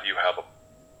forgot you have a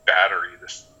battery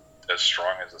this as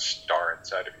strong as a star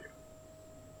inside of you.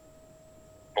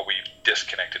 But we've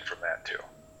disconnected from that too.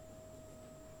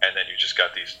 And then you just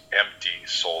got these empty,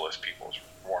 soulless people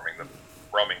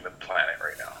roaming the planet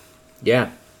right now.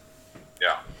 Yeah.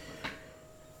 Yeah.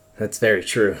 That's very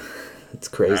true. It's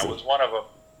crazy. I was one of them.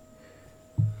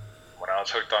 When I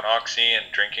was hooked on oxy and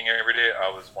drinking every day, I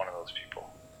was one of those people.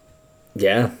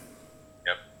 Yeah.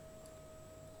 Yep.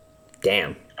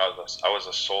 Damn. I was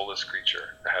a soulless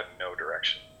creature that had no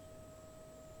direction.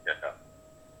 Yeah.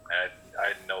 And I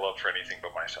had no love for anything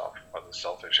but myself. I was a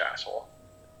selfish asshole.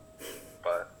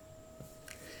 But,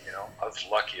 I was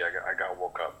lucky I got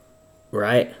woke up.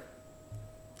 Right.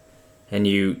 And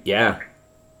you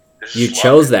This you is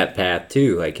chose luck. that path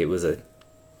too. Like it was a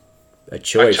choice. I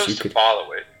chose You to could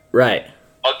follow it. Right.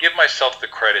 I'll give myself the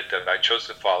credit that I chose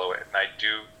to follow it, and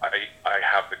I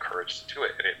have the courage to do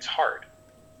it, and it's hard.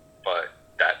 But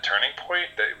that turning point,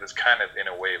 that it was kind of, in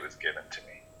a way, it was given to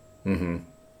me. Mm-hmm.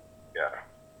 Yeah.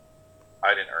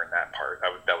 I didn't earn that part.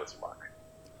 That was luck.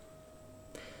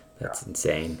 That's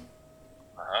insane.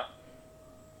 Uh-huh.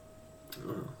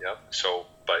 Yep. So,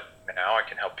 but now I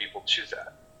can help people choose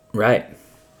that. Right.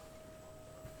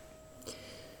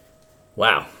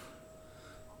 Wow.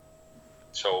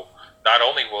 So not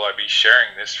only will I be sharing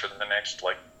this for the next,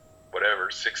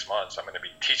 6 months, I'm going to be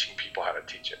teaching people how to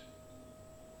teach it.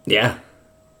 Yeah.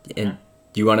 And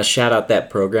do you want to shout out that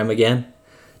program again?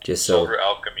 Just so. Solar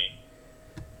Alchemy.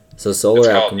 So Solar It's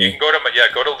called, Alchemy. you can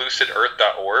go to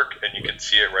lucidearth.org and you can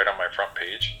see it right on my front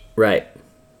page. Right.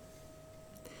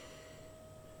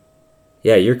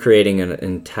 Yeah, you're creating an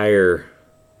entire.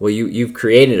 Well, you've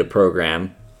created a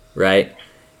program, right?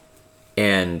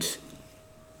 And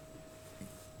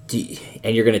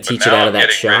you're going to teach it out of that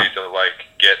shop. I'm getting ready to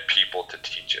get people to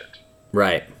teach it.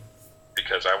 Right.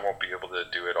 Because I won't be able to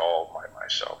do it all by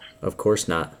myself. Of course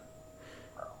not.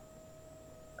 I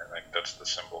think that's the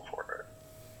symbol for it.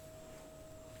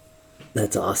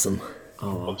 That's awesome.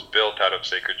 Oh, It's built out of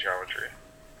sacred geometry.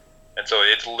 And so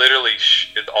it's literally,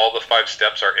 all the 5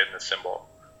 steps are in the symbol.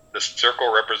 The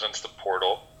circle represents the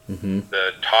portal. Mm-hmm.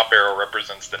 The top arrow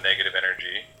represents the negative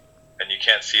energy. and you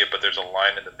can't see it, but there's a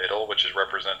line in the middle, which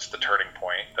represents the turning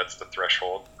point. That's the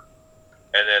threshold.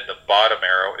 And then the bottom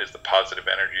arrow is the positive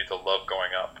energy, the love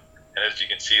going up. And as you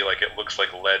can see, like, it looks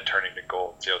like lead turning to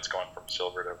gold. See how it's going from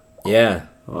silver to gold? Yeah.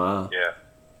 Wow. Yeah.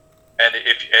 And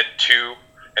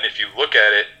if you look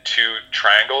at it, two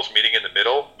triangles meeting in the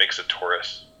middle makes a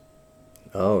torus.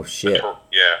 Oh shit.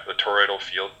 The toroidal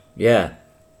field. Yeah.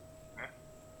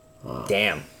 Wow.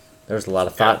 Damn. There's a lot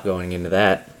of thought going into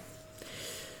that.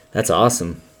 That's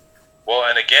awesome. Well,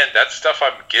 and again, that's stuff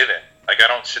I'm given. Like, I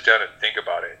don't sit down and think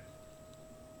about it.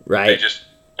 Right.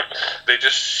 They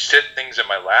just sit things in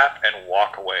my lap and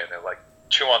walk away, and they're like,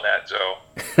 chew on that, Zoe.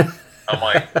 I'm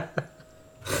like,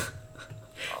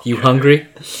 you hungry?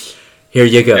 Here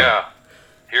you go. yeah,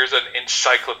 here's an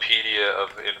encyclopedia of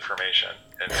information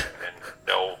and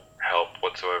no help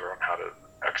whatsoever on how to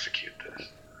execute this.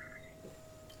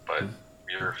 But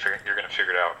you're going to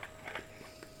figure it out.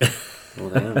 Well,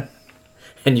 damn.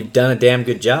 And you've done a damn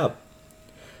good job.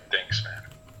 Thanks, man.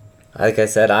 Like I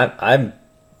said,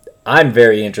 I'm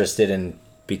very interested in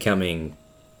becoming.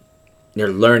 You're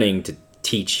learning to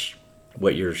teach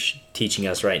what you're teaching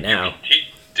us right now.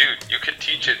 Dude, you could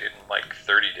teach it in like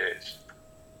 30 days.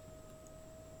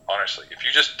 Honestly, if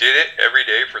you just did it every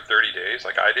day for 30 days,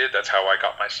 like I did, that's how I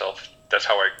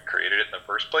created it in the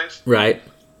first place. Right.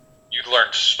 You'd learn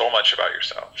so much about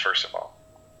yourself, first of all.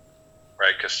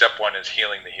 Right? Because step one is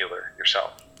healing the healer,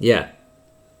 yourself. Yeah.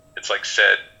 It's like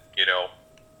said,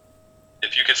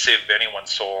 if you could save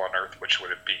anyone's soul on earth, which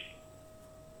would it be?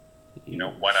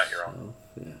 Why not your own?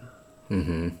 Yeah.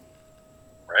 Mm-hmm.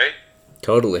 Right?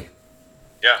 Totally.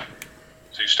 Yeah.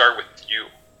 So you start with you,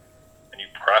 and you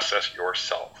process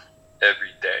yourself every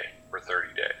day for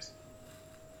 30 days.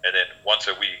 And then once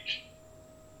a week,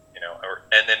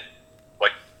 and then,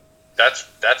 like, that's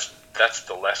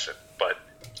the lesson. But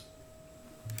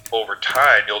over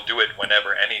time, you'll do it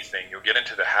whenever anything. You'll get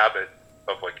into the habit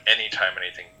of, like, anytime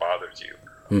anything bothers you.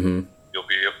 Mm-hmm.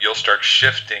 You'll start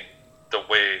shifting the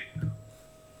way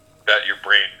that your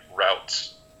brain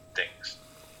routes things.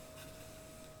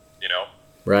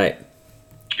 Right.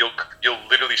 You'll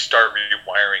literally start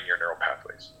rewiring your neural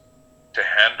pathways to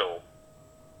handle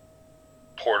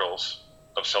portals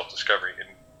of self-discovery in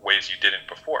ways you didn't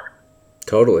before.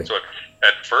 Totally. So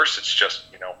at first it's just,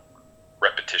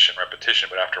 repetition,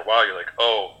 but after a while you're like,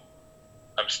 oh,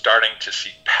 I'm starting to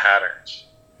see patterns.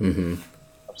 Mm-hmm.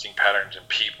 I'm seeing patterns in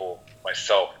people,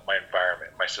 myself, my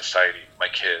environment, my society, my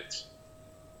kids.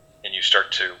 And you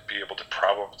start to be able to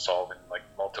problem solve in like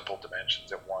multiple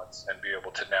dimensions at once and be able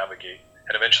to navigate.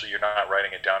 And eventually you're not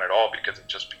writing it down at all because it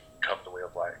just becomes a way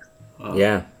of life. Wow.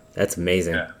 Yeah. That's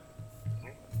amazing. Yeah.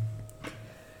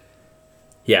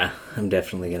 Yeah. I'm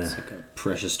definitely gonna. It's like a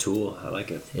precious tool. I like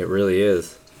it. It really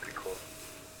is. Pretty cool.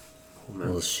 Oh, man.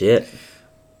 Well, shit.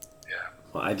 Yeah.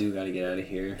 Well, I do got to get out of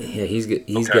here. Yeah, he's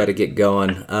Okay. got to get going.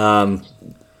 It's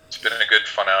been a good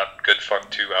fun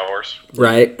 2 hours.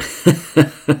 Right.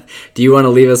 Do you want to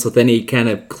leave us with any kind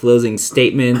of closing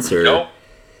statements or? Nope.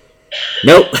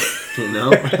 Nope.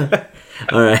 No.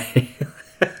 All right.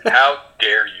 How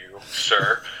dare you,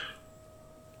 sir?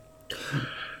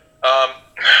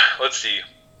 Let's see.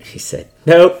 He said,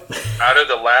 nope. Out of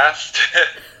the last,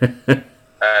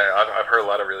 I've heard a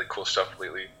lot of really cool stuff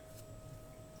lately.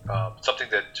 Something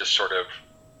that just sort of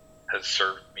has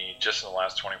served me just in the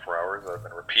last 24 hours that I've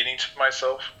been repeating to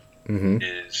myself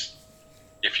is,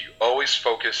 if you always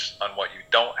focus on what you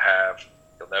don't have,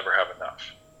 you'll never have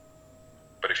enough.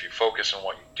 But if you focus on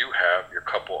what you do have, your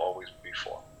cup will always be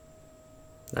full.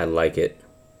 I like it.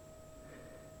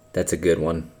 That's a good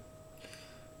one.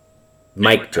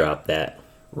 Mic drop that.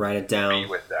 Write it Be down.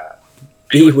 with that.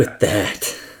 Be with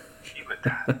that. Be with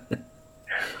that.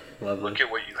 Yeah. Lovely. Look at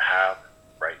what you have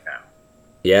right now.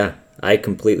 Yeah, I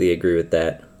completely agree with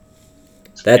that.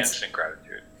 It's That's- instant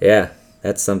gratitude. Yeah,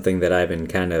 that's something that I've been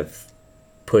kind of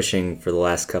pushing for the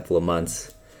last couple of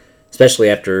months. Especially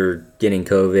after getting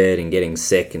COVID and getting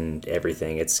sick and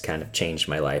everything. It's kind of changed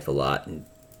my life a lot and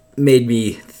made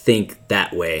me think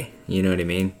that way. You know what I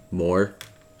mean? More.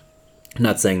 I'm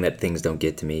not saying that things don't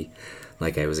get to me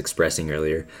like I was expressing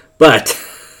earlier, but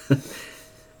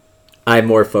I'm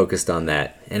more focused on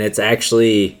that. And it's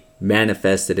actually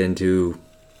manifested into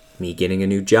me getting a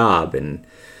new job and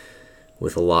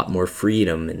with a lot more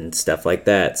freedom and stuff like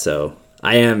that. So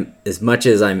I am, as much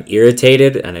as I'm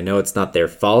irritated, and I know it's not their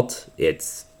fault,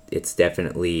 it's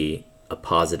definitely a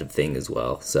positive thing as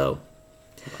well. So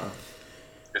Wow.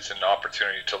 It's an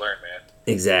opportunity to learn, man.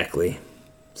 exactly.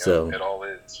 So It all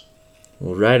is.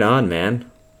 well, right on, man.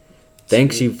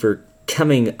 Thanks you for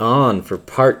coming on for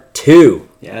part 2.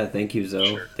 Yeah, thank you, Zoe.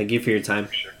 Sure. Thank you for your time.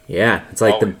 For sure. Yeah, it's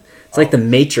like Always. It's like the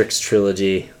Matrix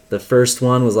trilogy. The first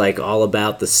one was like all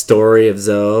about the story of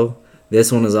Zoe.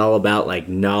 This one is all about like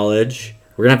knowledge.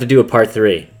 We're gonna have to do a part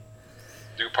 3.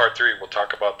 Do part 3. We'll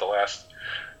talk about the last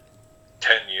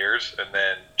 10 years, and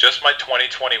then just my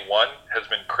 2021 has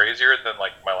been crazier than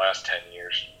like my last 10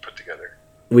 years put together.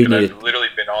 I've literally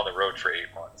been on the road for 8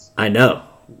 months. I know.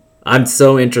 I'm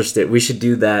so interested. We should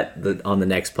do that on the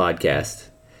next podcast.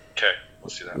 Okay, we'll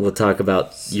see that. We'll talk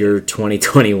about your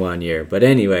 2021 year. But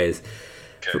anyways,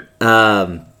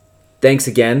 okay. Thanks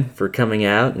again for coming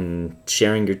out and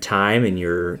sharing your time and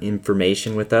your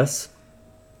information with us.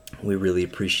 We really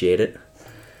appreciate it.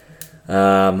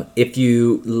 If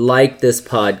you like this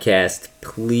podcast,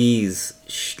 please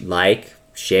like,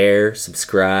 share,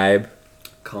 subscribe,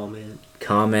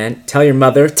 Comment. Tell your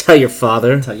mother, tell your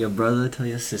father, Tell your brother, tell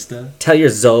your sister. tell your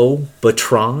Zoe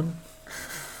Batron.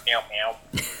 Meow, meow.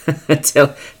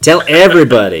 tell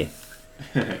everybody.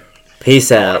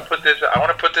 Peace I out. want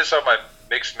to put this on my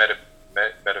mixed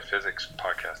metaphysics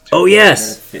podcast too. Oh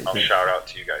yes. I'll shout out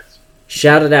to you guys.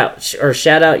 Shout it out, or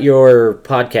shout out your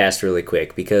podcast really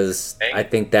quick, because I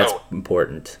think that's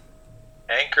important.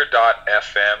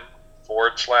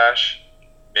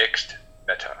 Anchor.fm/mixed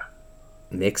meta.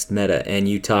 Mixed meta, and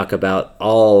you talk about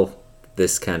all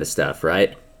this kind of stuff,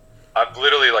 right? I'm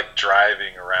literally like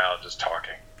driving around just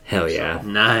talking. Hell yeah.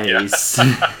 Nice.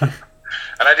 And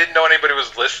I didn't know anybody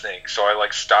was listening, so I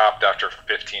like stopped after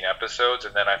 15 episodes,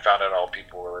 and then I found out all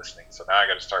people were listening. So now I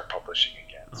got to start publishing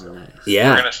again. So Yeah.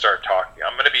 we're gonna start talking.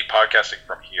 I'm gonna be podcasting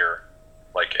from here,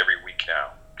 like every week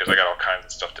now, because I got all kinds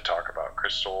of stuff to talk about: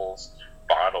 crystals,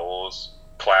 bottles,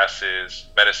 classes,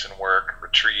 medicine work,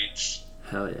 retreats.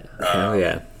 Hell yeah. Hell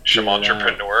yeah.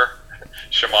 Shamantrepreneur.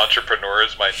 Shamantrepreneur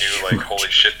is my new like holy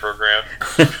shit program.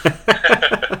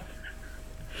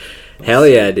 Hell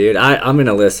yeah, dude. I'm going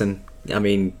to listen. I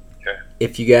mean, Okay.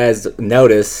 if you guys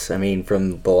notice, I mean,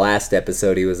 from the last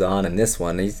episode he was on and this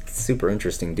one, he's a super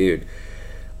interesting dude.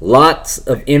 Lots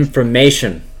of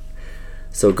information.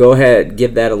 So go ahead,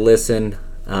 give that a listen.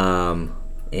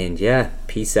 And yeah,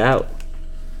 peace out.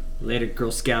 Later,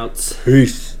 Girl Scouts.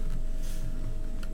 Peace.